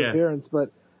appearance,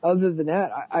 but other than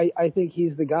that, I think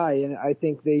he's the guy, and I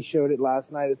think they showed it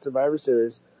last night at Survivor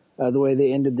Series, the way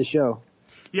they ended the show.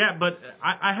 Yeah, but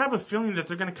I have a feeling that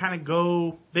they're going to kind of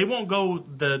go. They won't go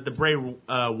the Bray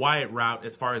Wyatt route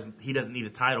as far as he doesn't need a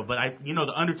title. But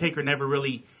the Undertaker never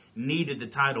really needed the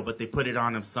title, but they put it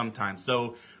on him sometimes.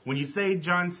 So when you say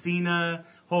John Cena,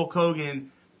 Hulk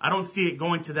Hogan, I don't see it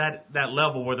going to that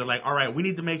level where they're like, all right, we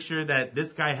need to make sure that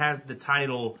this guy has the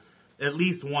title at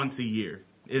least once a year.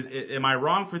 Am I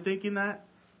wrong for thinking that?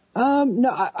 No,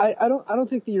 I don't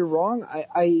think that you're wrong.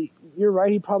 You're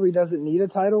right. He probably doesn't need a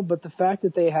title, but the fact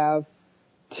that they have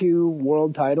 2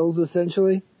 world titles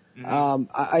essentially,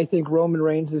 I think Roman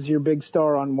Reigns is your big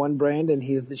star on one brand and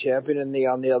he's the champion, and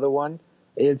on the other one,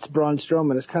 it's Braun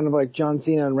Strowman. It's kind of like John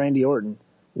Cena and Randy Orton.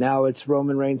 Now it's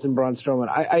Roman Reigns and Braun Strowman.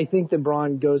 I think that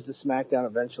Braun goes to SmackDown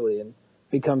eventually and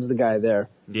becomes the guy there.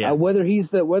 Yeah. Whether he's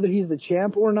the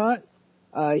champ or not,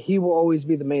 he will always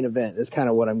be the main event. Is kind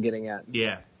of what I'm getting at.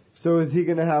 Yeah. So is he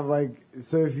going to have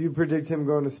so if you predict him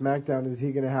going to SmackDown, is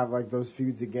he going to have those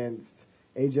feuds against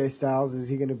AJ Styles? Is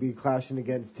he going to be clashing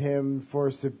against him for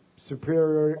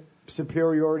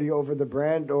superiority over the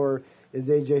brand, or is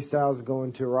AJ Styles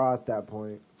going to Raw at that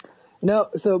point? No,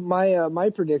 so my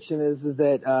prediction is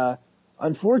that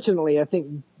unfortunately I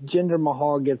think Jinder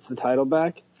Mahal gets the title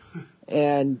back,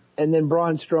 and then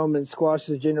Braun Strowman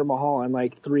squashes Jinder Mahal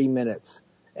in 3 minutes.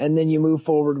 And then you move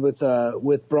forward with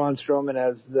Braun Strowman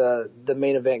as the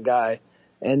main event guy,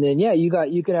 and then you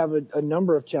could have a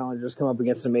number of challengers come up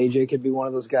against him. AJ could be one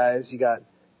of those guys. You got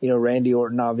Randy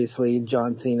Orton, obviously,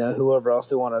 John Cena, whoever else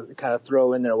they want to kind of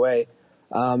throw in their way,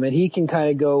 and he can kind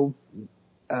of go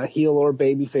heel or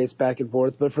babyface back and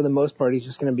forth. But for the most part, he's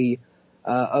just going to be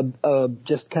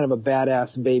just kind of a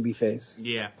badass babyface.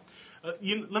 Yeah.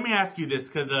 Let me ask you this,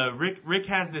 because Rick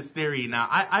has this theory. Now,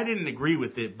 I didn't agree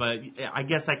with it, but I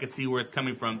guess I could see where it's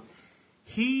coming from.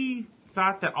 He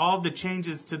thought that all of the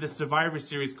changes to the Survivor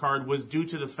Series card was due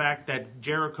to the fact that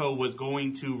Jericho was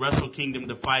going to Wrestle Kingdom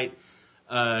to fight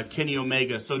Kenny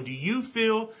Omega. So do you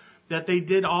feel that they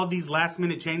did all these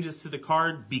last-minute changes to the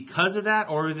card because of that,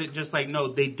 or is it just no,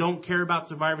 they don't care about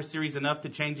Survivor Series enough to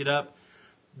change it up?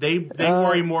 They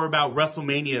worry more about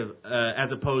WrestleMania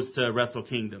as opposed to Wrestle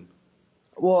Kingdom.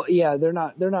 Well, yeah, they're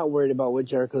not worried about what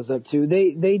Jericho's up to.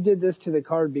 They did this to the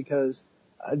card because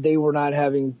they were not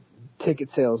having ticket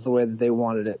sales the way that they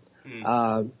wanted it.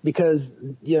 Because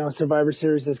Survivor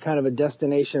Series is kind of a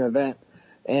destination event,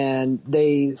 and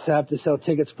they have to sell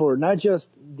tickets for not just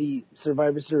the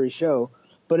Survivor Series show,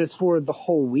 but it's for the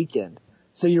whole weekend.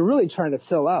 So you're really trying to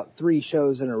sell out 3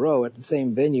 shows in a row at the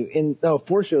same venue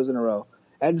 4 shows in a row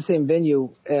at the same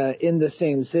venue in the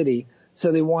same city.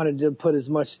 So they wanted to put as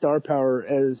much star power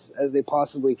as they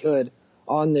possibly could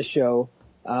on the show.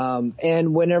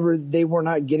 And whenever they were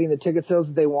not getting the ticket sales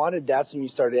that they wanted, that's when you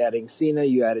started adding Cena,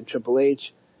 you added Triple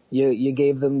H, you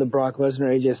gave them the Brock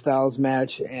Lesnar AJ Styles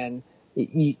match, and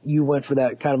you went for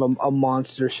that kind of a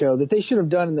monster show that they should have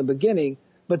done in the beginning,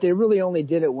 but they really only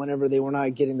did it whenever they were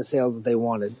not getting the sales that they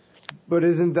wanted. But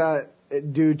isn't that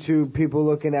due to people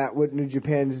looking at what New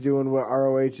Japan is doing, what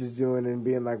ROH is doing, and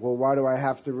being like, well, why do I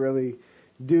have to really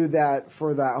do that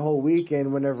for that whole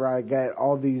weekend whenever I get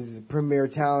all these premier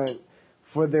talent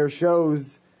for their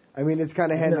shows? I mean, it's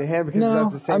kind of hand in hand because it's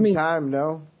at the same time,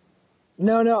 no?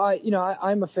 No,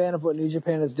 I'm a fan of what New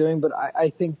Japan is doing, but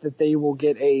I think that they will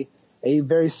get a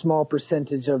very small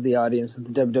percentage of the audience that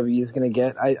the WWE is going to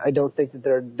get. I don't think that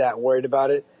they're that worried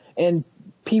about it. And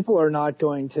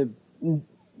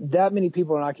that many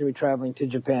people are not going to be traveling to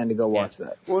Japan to go watch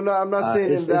that. Well, no, I'm not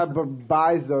saying that, but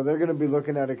buys, though. They're going to be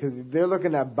looking at it because they're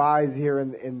looking at buys here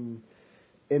in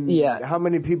how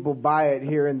many people buy it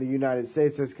here in the United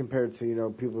States as compared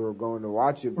to people who are going to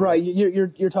watch it. Right,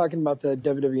 you're talking about the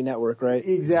WWE Network, right?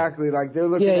 Exactly. Like they're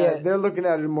looking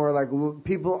at it more like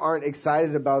people aren't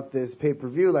excited about this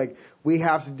pay-per-view. Like we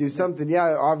have to do something.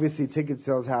 Yeah, obviously ticket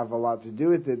sales have a lot to do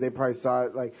with it. They probably saw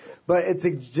it but it's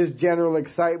just general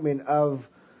excitement of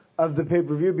the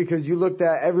pay-per-view because you looked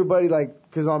at everybody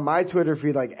because on my Twitter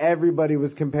feed everybody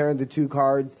was comparing the two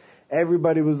cards.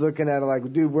 Everybody was looking at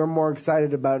it dude, we're more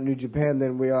excited about New Japan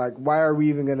than we are. Why are we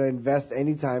even going to invest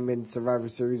any time in Survivor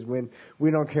Series when we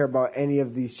don't care about any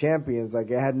of these champions? It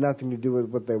had nothing to do with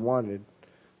what they wanted.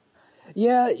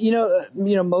 Yeah,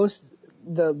 most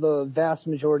the vast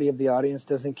majority of the audience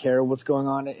doesn't care what's going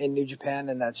on in New Japan,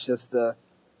 and that's just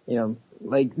New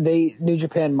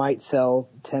Japan might sell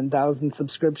 10,000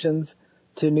 subscriptions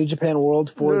to New Japan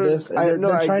World for this. And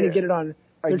they're trying to get it on.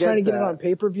 They're trying to get it on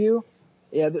pay-per-view.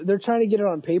 Yeah, they're trying to get it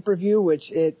on pay-per-view,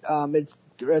 which it's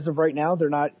as of right now they're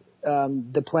not.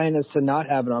 The plan is to not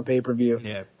have it on pay-per-view.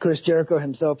 Yeah. Chris Jericho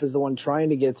himself is the one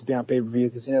trying to get it to be on pay-per-view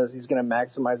because he knows he's going to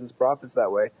maximize his profits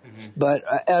that way. Mm-hmm. But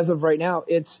as of right now,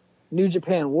 it's New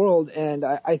Japan World, and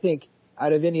I think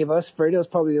out of any of us, Fredo's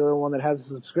probably the other one that has a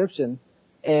subscription,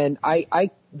 and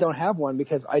I don't have one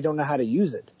because I don't know how to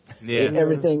use it. Yeah.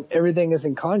 Everything is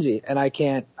in kanji, and I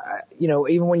can't.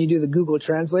 Even when you do the Google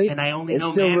Translate, and I only it's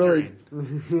know still Mandarin.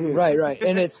 right,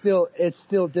 and it's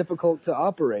still difficult to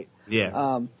operate.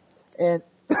 Yeah. And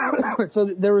so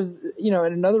there was,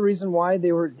 and another reason why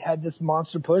they had this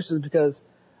monster push is because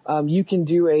you can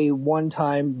do a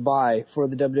one-time buy for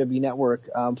the WWE Network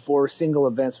for single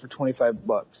events for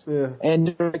 $25. Yeah.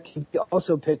 And DirecTV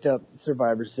also picked up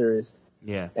Survivor Series.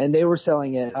 Yeah. And they were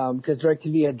selling it because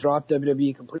DirecTV had dropped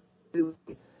WWE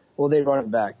completely. Well, they brought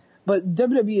it back. But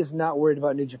WWE is not worried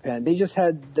about New Japan. They just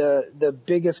had the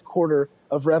biggest quarter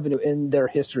of revenue in their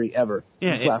history ever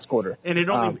this last quarter. And it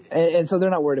only and so they're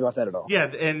not worried about that at all. Yeah,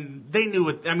 and they knew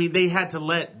it. I mean, they had to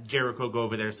let Jericho go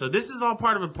over there. So this is all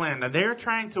part of a plan. Now, they're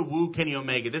trying to woo Kenny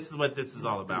Omega. This is what this is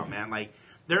all about, man.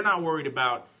 They're not worried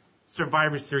about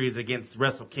Survivor Series against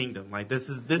Wrestle Kingdom. This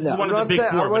is one of the big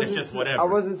four, but it's just whatever. I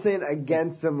wasn't saying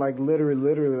against them,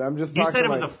 literally. I'm just talking. You said it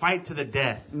was a fight to the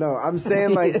death. No, I'm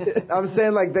saying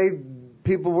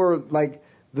people were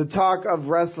the talk of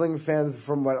wrestling fans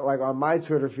from what on my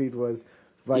Twitter feed was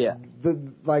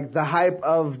the hype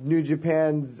of New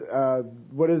Japan's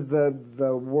what is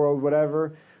the world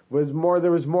whatever.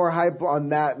 There was more hype on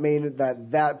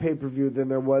that pay-per-view than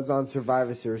there was on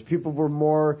Survivor Series. People were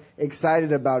more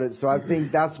excited about it, so I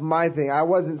think that's my thing. I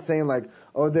wasn't saying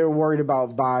they're worried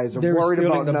about buys or worried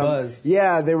about the buzz.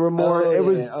 Yeah, they were more.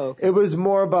 It was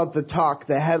more about the talk,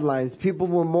 the headlines. People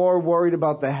were more worried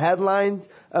about the headlines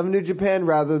of New Japan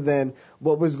rather than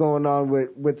what was going on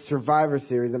with Survivor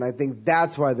Series, and I think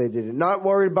that's why they did it. Not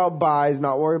worried about buys,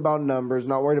 not worried about numbers,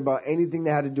 not worried about anything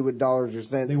that had to do with dollars or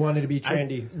cents. They wanted to be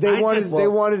trendy. They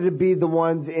wanted to be the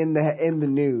ones in the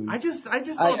news. I just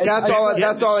that's all I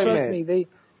meant. Trust me,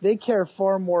 they care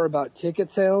far more about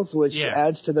ticket sales, which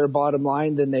adds to their bottom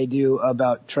line, than they do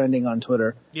about trending on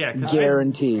Twitter. Yeah,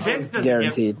 guaranteed. Vince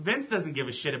doesn't give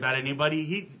a shit about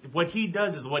anybody. What he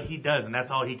does is what he does, and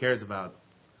that's all he cares about.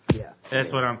 Yeah,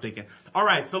 that's what I'm thinking. All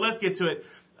right, so let's get to it.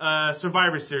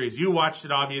 Survivor Series. You watched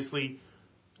it, obviously.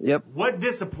 Yep. What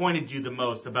disappointed you the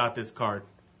most about this card?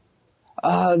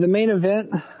 The main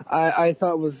event I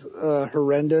thought was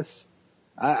horrendous.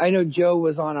 I know Joe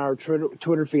was on our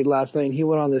Twitter feed last night, and he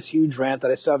went on this huge rant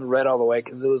that I still haven't read all the way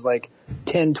because it was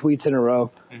 10 tweets in a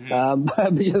row,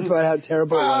 just about how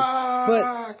terrible it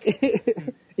was.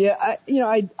 But yeah,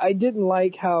 I didn't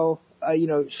like how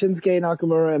Shinsuke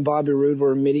Nakamura and Bobby Roode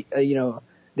were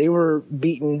they were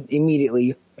beaten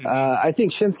immediately. I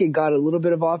think Shinsuke got a little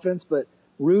bit of offense, but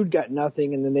Roode got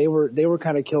nothing, and then they were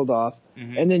kind of killed off.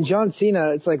 Mm-hmm. And then John Cena,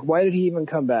 it's why did he even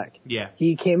come back? Yeah.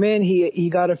 He came in, he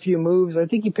got a few moves. I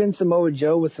think he pinned Samoa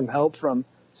Joe with some help from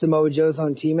Samoa Joe's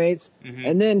own teammates. Mm-hmm.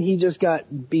 And then he just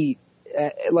got beat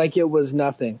like it was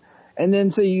nothing. And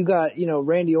then so you got,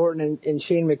 Randy Orton and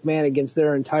Shane McMahon against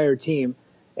their entire team.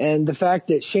 And the fact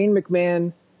that Shane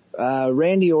McMahon,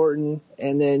 Randy Orton,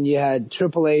 and then you had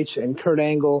Triple H and Kurt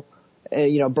Angle,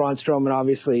 Braun Strowman,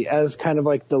 obviously, as kind of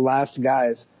the last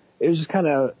guys. It was just kind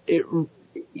of,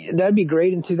 that'd be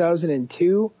great in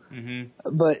 2002,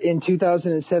 but in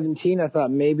 2017, I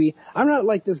thought maybe, I'm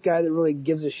not this guy that really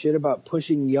gives a shit about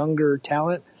pushing younger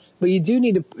talent, but you do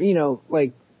need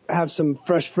to, have some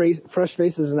fresh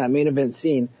faces in that main event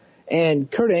scene.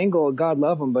 And Kurt Angle, God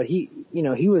love him, but he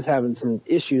was having some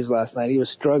issues last night. He was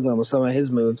struggling with some of his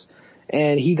moves,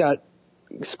 and he got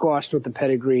squashed with the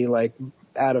pedigree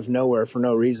out of nowhere for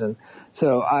no reason.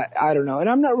 So I don't know. And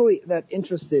I'm not really that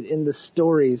interested in the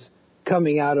stories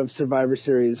coming out of Survivor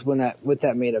Series with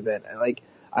that main event. Like,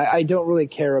 I don't really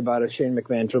care about a Shane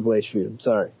McMahon Triple H feud. I'm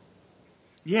sorry.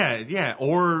 Yeah.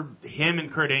 Or him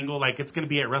and Kurt Angle, like, it's going to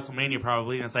be at WrestleMania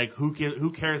probably, and it's like,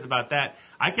 who cares about that?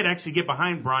 I could actually get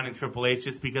behind Braun and Triple H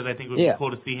just because I think it would be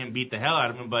cool to see him beat the hell out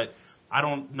of him, but I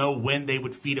don't know when they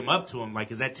would feed him up to him.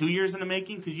 Like, is that 2 years in the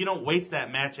making? Because you don't waste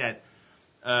that match at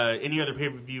any other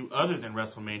pay-per-view other than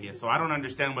WrestleMania, so I don't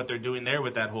understand what they're doing there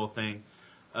with that whole thing.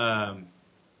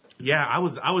 Yeah, I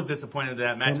was disappointed in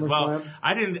that match as well.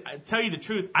 I didn't tell you the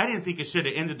truth. I didn't think it should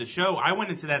have ended the show. I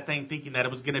went into that thing thinking that it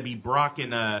was going to be Brock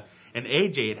and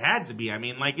AJ. It had to be. I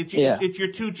mean, like it's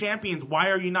your two champions. Why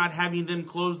are you not having them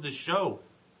close the show?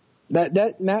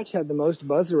 That match had the most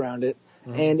buzz around it,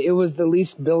 and it was the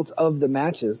least built of the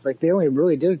matches. Like they only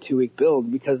really did a 2-week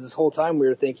build because this whole time we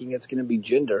were thinking it's going to be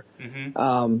Jinder.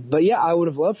 But yeah, I would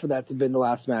have loved for that to have been the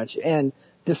last match. And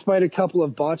despite a couple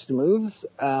of botched moves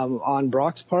on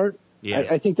Brock's part,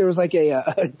 I think there was like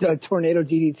a tornado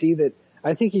DDT that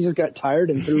I think he just got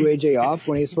tired and threw AJ off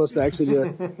when he was supposed to actually do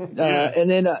it. And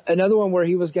then another one where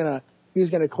he was gonna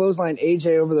clothesline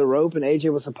AJ over the rope, and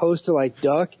AJ was supposed to like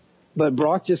duck, but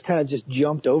Brock just kind of just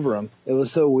jumped over him. It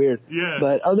was so weird. Yeah.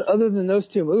 But other than those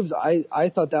two moves, I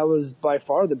thought that was by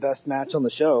far the best match on the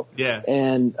show. Yeah.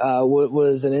 And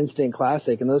was an instant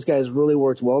classic, and those guys really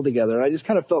worked well together. And I just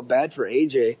kind of felt bad for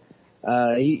AJ.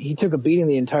 He took a beating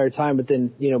the entire time, but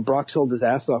then, Brock sold his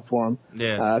ass off for him.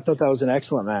 Yeah. I thought that was an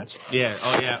excellent match. Yeah.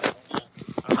 Oh, yeah.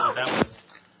 I don't know what that was.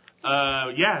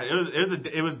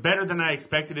 It was better than I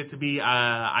expected it to be.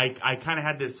 I kind of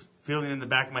had this feeling in the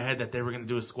back of my head that they were going to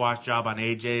do a squash job on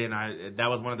AJ, and that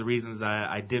was one of the reasons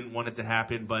I didn't want it to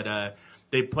happen, but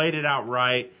they played it out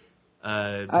right.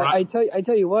 I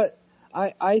tell you what,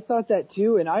 I thought that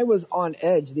too, and I was on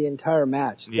edge the entire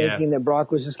match, thinking that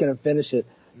Brock was just going to finish it.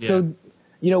 Yeah. So,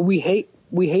 we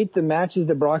hate the matches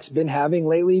that Brock's been having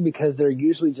lately because they're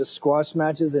usually just squash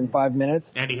matches in 5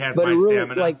 minutes. And he has my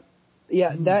stamina.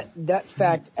 That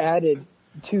fact added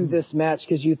to this match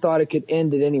because you thought it could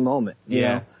end at any moment. You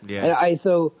know? Yeah.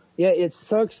 And it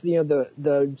sucks.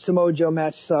 The Samoa Joe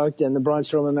match sucked and the Braun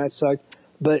Strowman match sucked.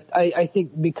 But I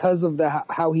think because of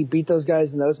how he beat those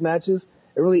guys in those matches,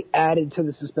 it really added to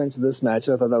the suspense of this match.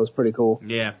 I thought that was pretty cool.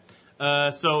 Yeah.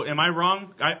 So am I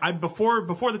wrong? I before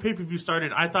the pay-per-view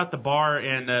started, I thought the Bar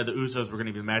and the Usos were going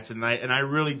to be the match of the night, and I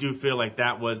really do feel like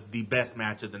that was the best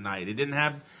match of the night. It didn't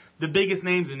have the biggest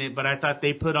names in it, but I thought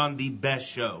they put on the best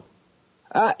show.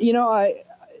 I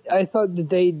thought that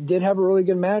they did have a really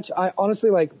good match. I honestly,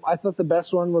 I thought the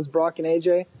best one was Brock and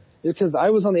AJ, because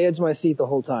I was on the edge of my seat the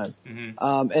whole time. And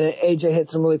AJ hit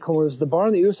some really cool moves. The Bar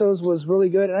and the Usos was really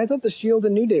good, and I thought the Shield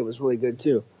and New Day was really good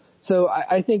too. So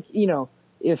I think,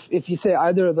 if you say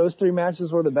either of those three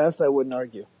matches were the best, I wouldn't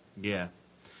argue. Yeah.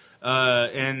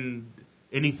 And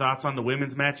any thoughts on the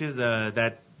women's matches?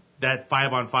 That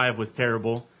 5-on-5 was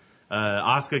terrible.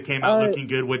 Asuka came out looking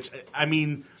good, which, I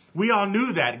mean, we all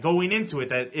knew that going into it,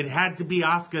 that it had to be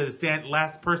Asuka, the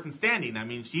last person standing. I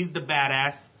mean, she's the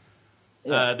badass.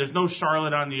 Yeah. There's no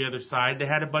Charlotte on the other side. They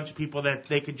had a bunch of people that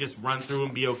they could just run through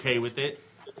and be okay with it.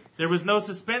 There was no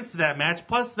suspense to that match.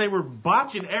 Plus, they were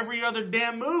botching every other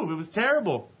damn move. It was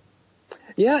terrible.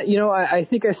 Yeah, I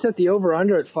think I set the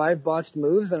over-under at 5 botched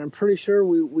moves, and I'm pretty sure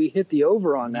we hit the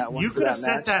over on that one. You could have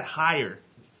set that higher.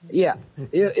 Yeah,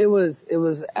 it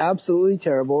was absolutely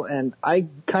terrible, and I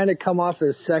kind of come off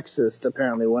as sexist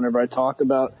apparently whenever I talk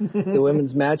about the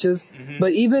women's matches.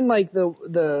 But even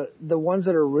the ones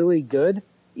that are really good,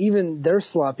 even they're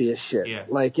sloppy as shit. Yeah.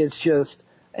 It's just.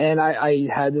 And I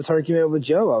had this argument with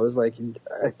Joe. I was like,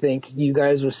 I think you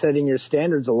guys are setting your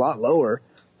standards a lot lower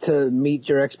to meet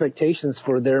your expectations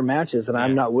for their matches, and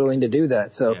I'm not willing to do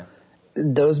that. So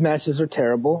those matches are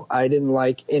terrible. I didn't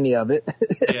like any of it.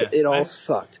 Yeah. It all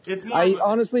sucked. It's more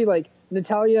honestly,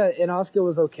 Natalya and Asuka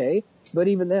was okay, but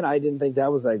even then I didn't think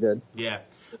that was that good. Yeah.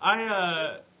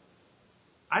 I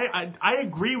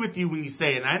agree with you when you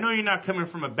say it. And I know you're not coming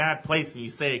from a bad place when you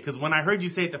say it, because when I heard you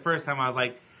say it the first time, I was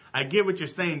like, I get what you're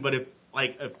saying, but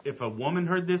if a woman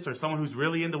heard this or someone who's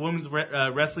really into women's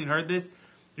wrestling heard this,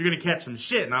 you're going to catch some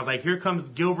shit. And I was like, here comes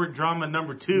Gilbert Drama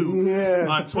number 2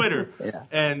 on Twitter. Yeah.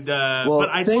 And but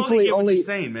I totally get what you're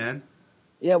saying, man.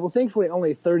 Yeah, well, thankfully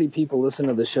only 30 people listen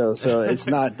to the show, so it's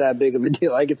not that big of a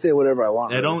deal. I can say whatever I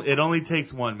want. It only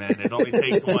takes one, man. It only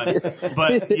takes one.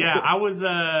 But yeah,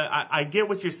 I get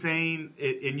what you're saying,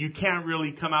 and you can't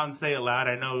really come out and say it loud.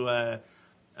 I know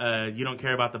you don't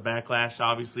care about the backlash,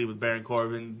 obviously, with Baron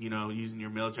Corbin, using your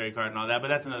military card and all that, but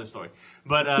that's another story.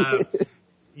 But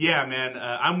Yeah, man,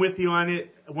 I'm with you on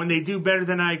it. When they do better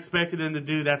than I expected them to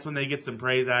do, that's when they get some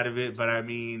praise out of it. But I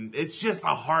mean, it's just a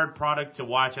hard product to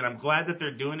watch, and I'm glad that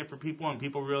they're doing it for people and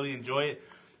people really enjoy it.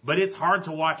 But it's hard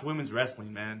to watch women's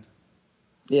wrestling, man.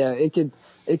 Yeah, it could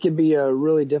be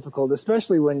really difficult,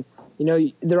 especially when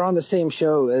they're on the same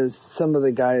show as some of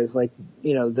the guys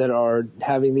that are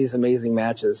having these amazing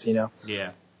matches.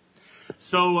 Yeah.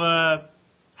 So,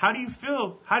 how do you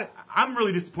feel? I'm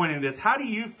really disappointed in this. How do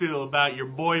you feel about your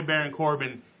boy Baron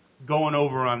Corbin going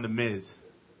over on The Miz?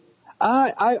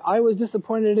 I was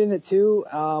disappointed in it too.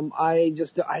 I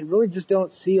really just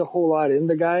don't see a whole lot in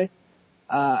the guy.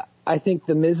 I think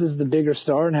The Miz is the bigger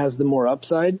star and has the more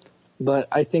upside, but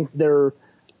I think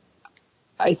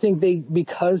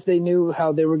because they knew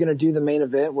how they were going to do the main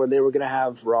event where they were going to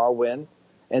have Raw win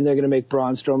and they're going to make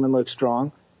Braun Strowman look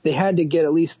strong, they had to get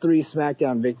at least 3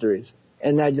 SmackDown victories.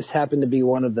 And that just happened to be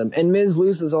one of them. And Miz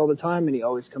loses all the time, and he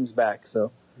always comes back.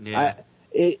 So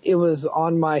it was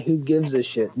on my who gives a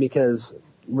shit, because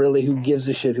really, who gives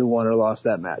a shit who won or lost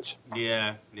that match?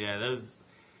 Yeah.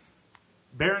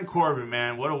 Baron Corbin,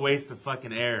 man, what a waste of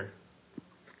fucking air.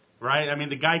 Right? I mean,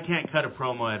 the guy can't cut a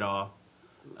promo at all.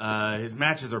 His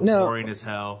matches are boring as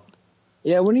hell.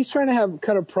 Yeah, when he's trying to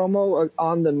cut a promo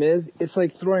on The Miz, it's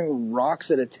like throwing rocks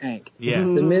at a tank. Yeah.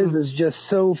 The Miz is just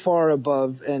so far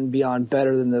above and beyond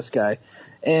better than this guy.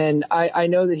 And I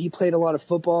know that he played a lot of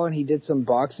football and he did some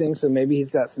boxing, so maybe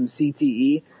he's got some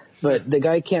CTE, but the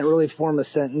guy can't really form a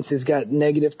sentence. He's got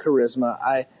negative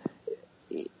charisma.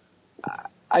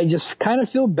 I just kind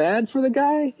of feel bad for the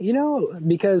guy,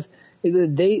 because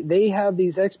they have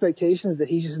these expectations that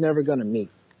he's just never going to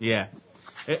meet. Yeah.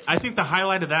 I think the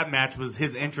highlight of that match was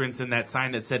his entrance in that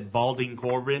sign that said Balding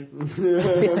Corbin.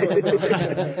 That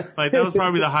was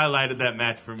probably the highlight of that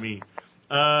match for me.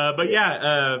 But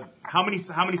yeah, how many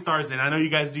stars in? I know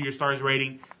you guys do your stars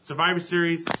rating. Survivor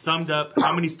Series, summed up,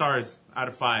 how many stars out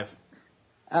of 5?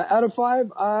 Out of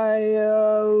 5,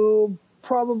 I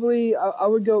probably, I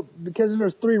would go, because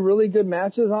there's 3 really good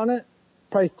matches on it,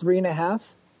 probably 3.5.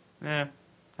 Yeah.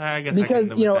 I guess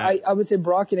because I would say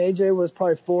Brock and AJ was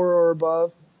probably 4 or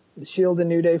above, the Shield and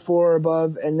New Day 4 or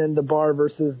above, and then the Bar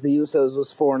versus the Usos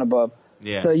was 4 and above.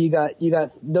 Yeah. So you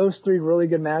got those 3 really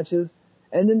good matches,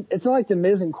 and then it's not like the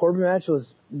Miz and Corbin match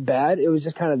was bad; it was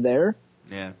just kind of there.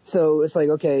 Yeah. So it's like,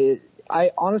 okay, I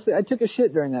took a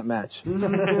shit during that match,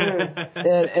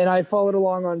 and I followed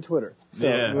along on Twitter. So,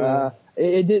 yeah.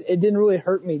 It didn't really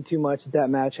hurt me too much that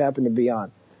match happened to be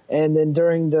on. And then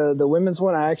during the women's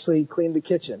one, I actually cleaned the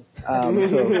kitchen.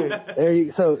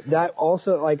 So that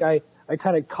also, I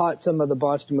kind of caught some of the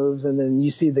botched moves, and then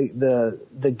you see the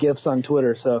GIFs on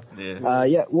Twitter. So,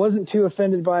 wasn't too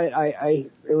offended by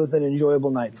it. It was an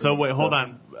enjoyable night. So wait, hold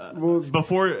on.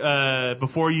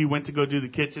 Before you went to go do the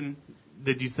kitchen,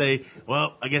 did you say,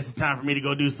 well, I guess it's time for me to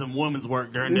go do some women's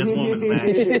work during this women's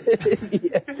match?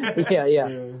 Yeah.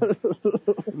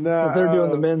 No, they're doing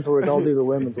the men's work, I'll do the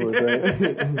women's work,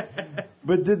 right?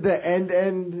 But did the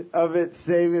end of it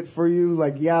save it for you?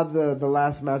 The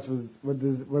last match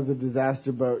was a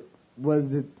disaster, but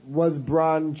was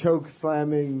Braun choke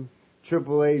slamming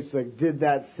Triple H? Did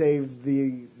that save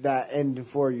that end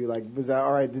for you? Was that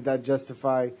all right? Did that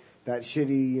justify that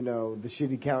shitty, the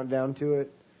shitty countdown to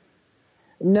it?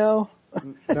 No,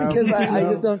 because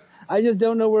I just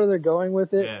don't know where they're going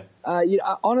with it. Yeah.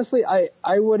 Honestly, I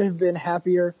would have been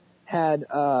happier had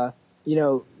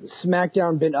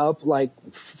SmackDown been up like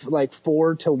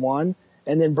 4-1,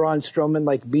 and then Braun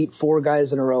Strowman beat 4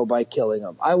 guys in a row by killing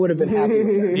them. I would have been happy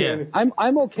with that. Yeah.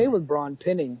 I'm okay with Braun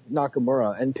pinning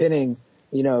Nakamura and pinning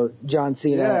John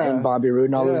Cena and Bobby Roode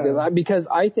and all those guys, because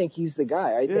I think he's the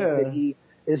guy. I think that he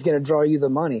is going to draw you the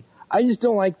money. I just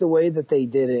don't like the way that they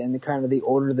did it and the kind of the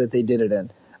order that they did it in.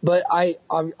 But I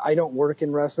don't work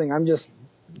in wrestling. I'm just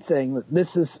saying that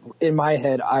this is, in my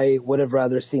head, I would have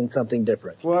rather seen something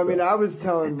different. Well, I mean, I was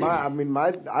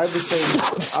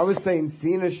saying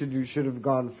Cena should have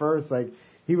gone first.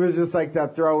 He was just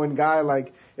that throw-in guy.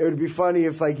 It would be funny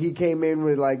if he came in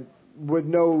with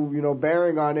no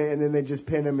bearing on it, and then they just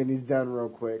pin him and he's done real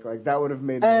quick. That would have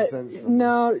made more sense.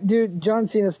 No, dude, John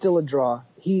Cena's still a draw.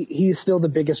 He's still the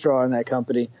biggest draw in that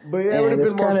company. But it would have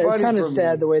been more funny. It's kind of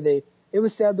sad it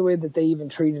was sad the way that they even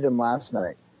treated him last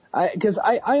night. Because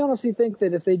I honestly think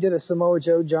that if they did a Samoa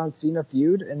Joe John Cena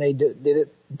feud and they did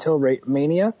it until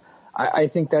Mania, I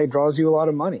think that draws you a lot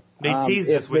of money. They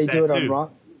teased us with that too. Raw.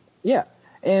 Yeah,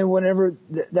 and whenever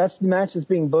that's the match that's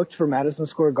being booked for Madison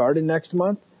Square Garden next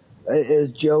month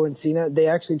is Joe and Cena. They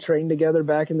actually trained together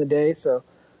back in the day, so.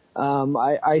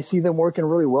 I see them working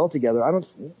really well together.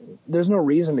 There's no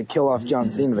reason to kill off John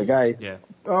Cena, the guy. Yeah.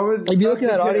 If you look at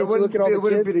that audience, you look at all the it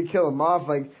wouldn't be kids. to kill him off.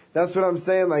 Like, that's what I'm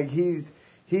saying. Like, he's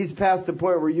past the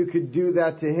point where you could do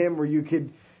that to him, where you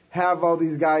could have all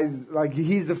these guys, like,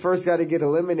 he's the first guy to get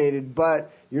eliminated,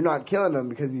 but you're not killing him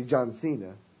because he's John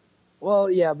Cena. Well,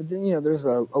 yeah, but then, there's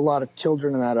a lot of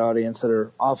children in that audience that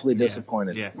are awfully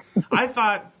disappointed. Yeah. I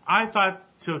thought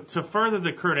to further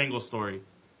the Kurt Angle story,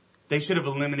 they should have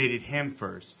eliminated him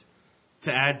first.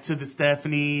 To add to the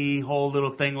Stephanie whole little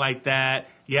thing like that.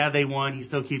 Yeah, they won. He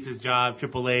still keeps his job.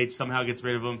 Triple H somehow gets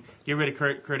rid of him. Get rid of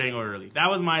Kurt Angle early. That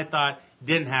was my thought.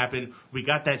 Didn't happen. We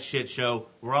got that shit show.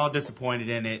 We're all disappointed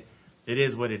in it. It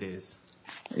is what it is.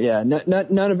 Yeah,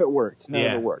 none of it worked. None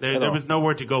of it worked. There was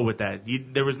nowhere to go with that.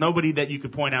 There was nobody that you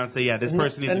could point out and say, yeah, this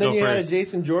person needs to go And then you first. had a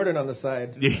Jason Jordan on the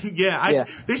side. They should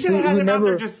have had him out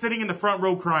there just sitting in the front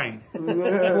row crying.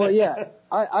 Well, yeah,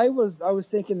 I was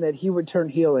thinking that he would turn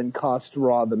heel and cost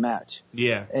Raw the match.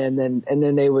 Yeah. And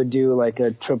then they would do like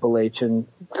a Triple H and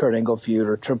Kurt Angle feud,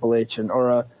 or Triple H or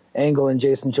a Angle and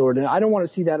Jason Jordan. I don't want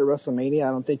to see that at WrestleMania.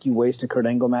 I don't think you waste a Kurt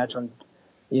Angle match on,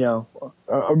 a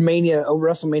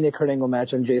WrestleMania Kurt Angle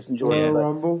match on Jason Jordan.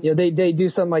 Royal Rumble? Yeah, they do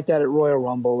something like that at Royal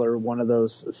Rumble or one of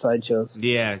those sideshows.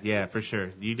 Yeah, for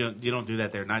sure. You don't do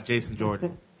that there. Not Jason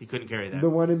Jordan. He couldn't carry that. The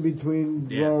one in between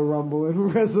Royal Rumble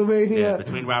and WrestleMania. Yeah,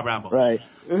 between Royal Rumble. Right.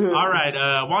 All right.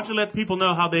 Why don't you let people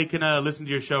know how they can listen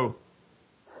to your show?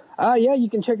 Yeah, you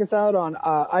can check us out on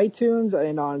iTunes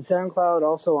and on SoundCloud,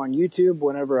 also on YouTube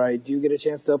whenever I do get a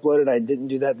chance to upload it. I didn't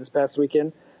do that this past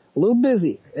weekend. A little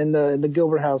busy in the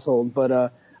Gilbert household,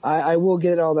 but I will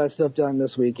get all that stuff done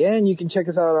this week. And you can check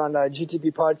us out on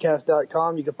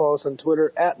gtppodcast.com. You can follow us on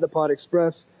Twitter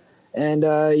 @ThePodExpress. And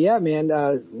yeah, man,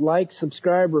 like,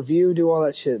 subscribe, review, do all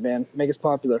that shit, man. Make us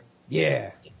popular.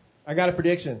 Yeah. I got a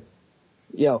prediction.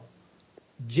 Yo.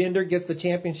 Jinder gets the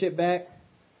championship back.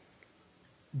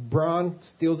 Braun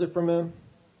steals it from him.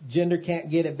 Jinder can't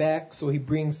get it back, so he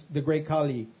brings the great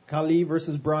Khali. Khali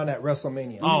versus Braun at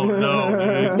WrestleMania. Oh,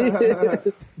 no,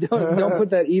 dude. don't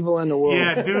put that evil in the world.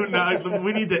 Yeah, dude, no,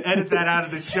 we need to edit that out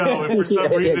of the show. If for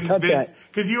some reason Vince,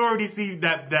 because you already see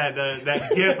that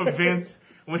gif of Vince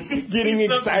when he's getting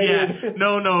excited. Yeah.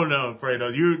 No,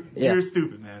 Fredo, you're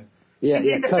stupid, man.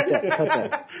 Yeah, cut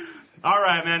that. All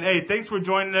right, man. Hey, thanks for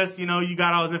joining us. You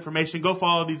got all this information. Go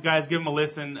follow these guys. Give them a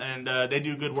listen, and they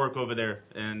do good work over there.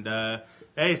 And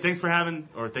hey, thanks for having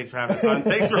us on.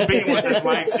 Thanks for being with us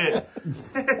like shit.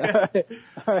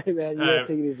 All right, man. You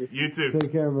take it easy. You too.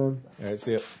 Take care, man. All right,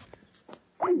 see ya.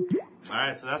 All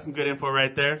right, so that's some good info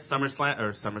right there.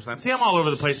 SummerSlam. See, I'm all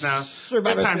over the place now.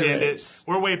 It's time to end it.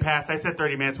 We're way past. I said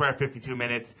 30 minutes. We're at 52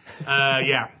 minutes.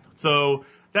 Yeah. So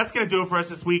that's going to do it for us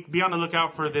this week. Be on the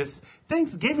lookout for this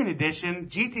Thanksgiving edition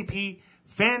GTP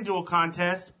FanDuel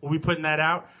contest. We'll be putting that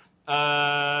out.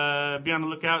 Be on the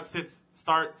lookout.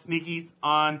 Start sneakies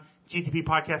on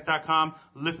gtppodcast.com.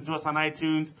 Listen to us on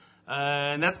iTunes.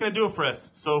 And that's going to do it for us.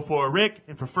 So for Rick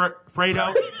and for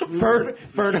Fredo.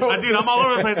 Ferdo. Dude, I'm all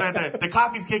over the place right there. The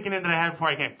coffee's kicking in that I had before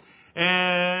I came.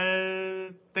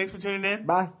 And thanks for tuning in.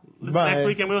 Bye. Listen Bye. next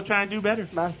week and we'll try and do better.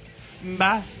 Bye.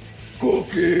 Bye.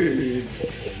 Cookie.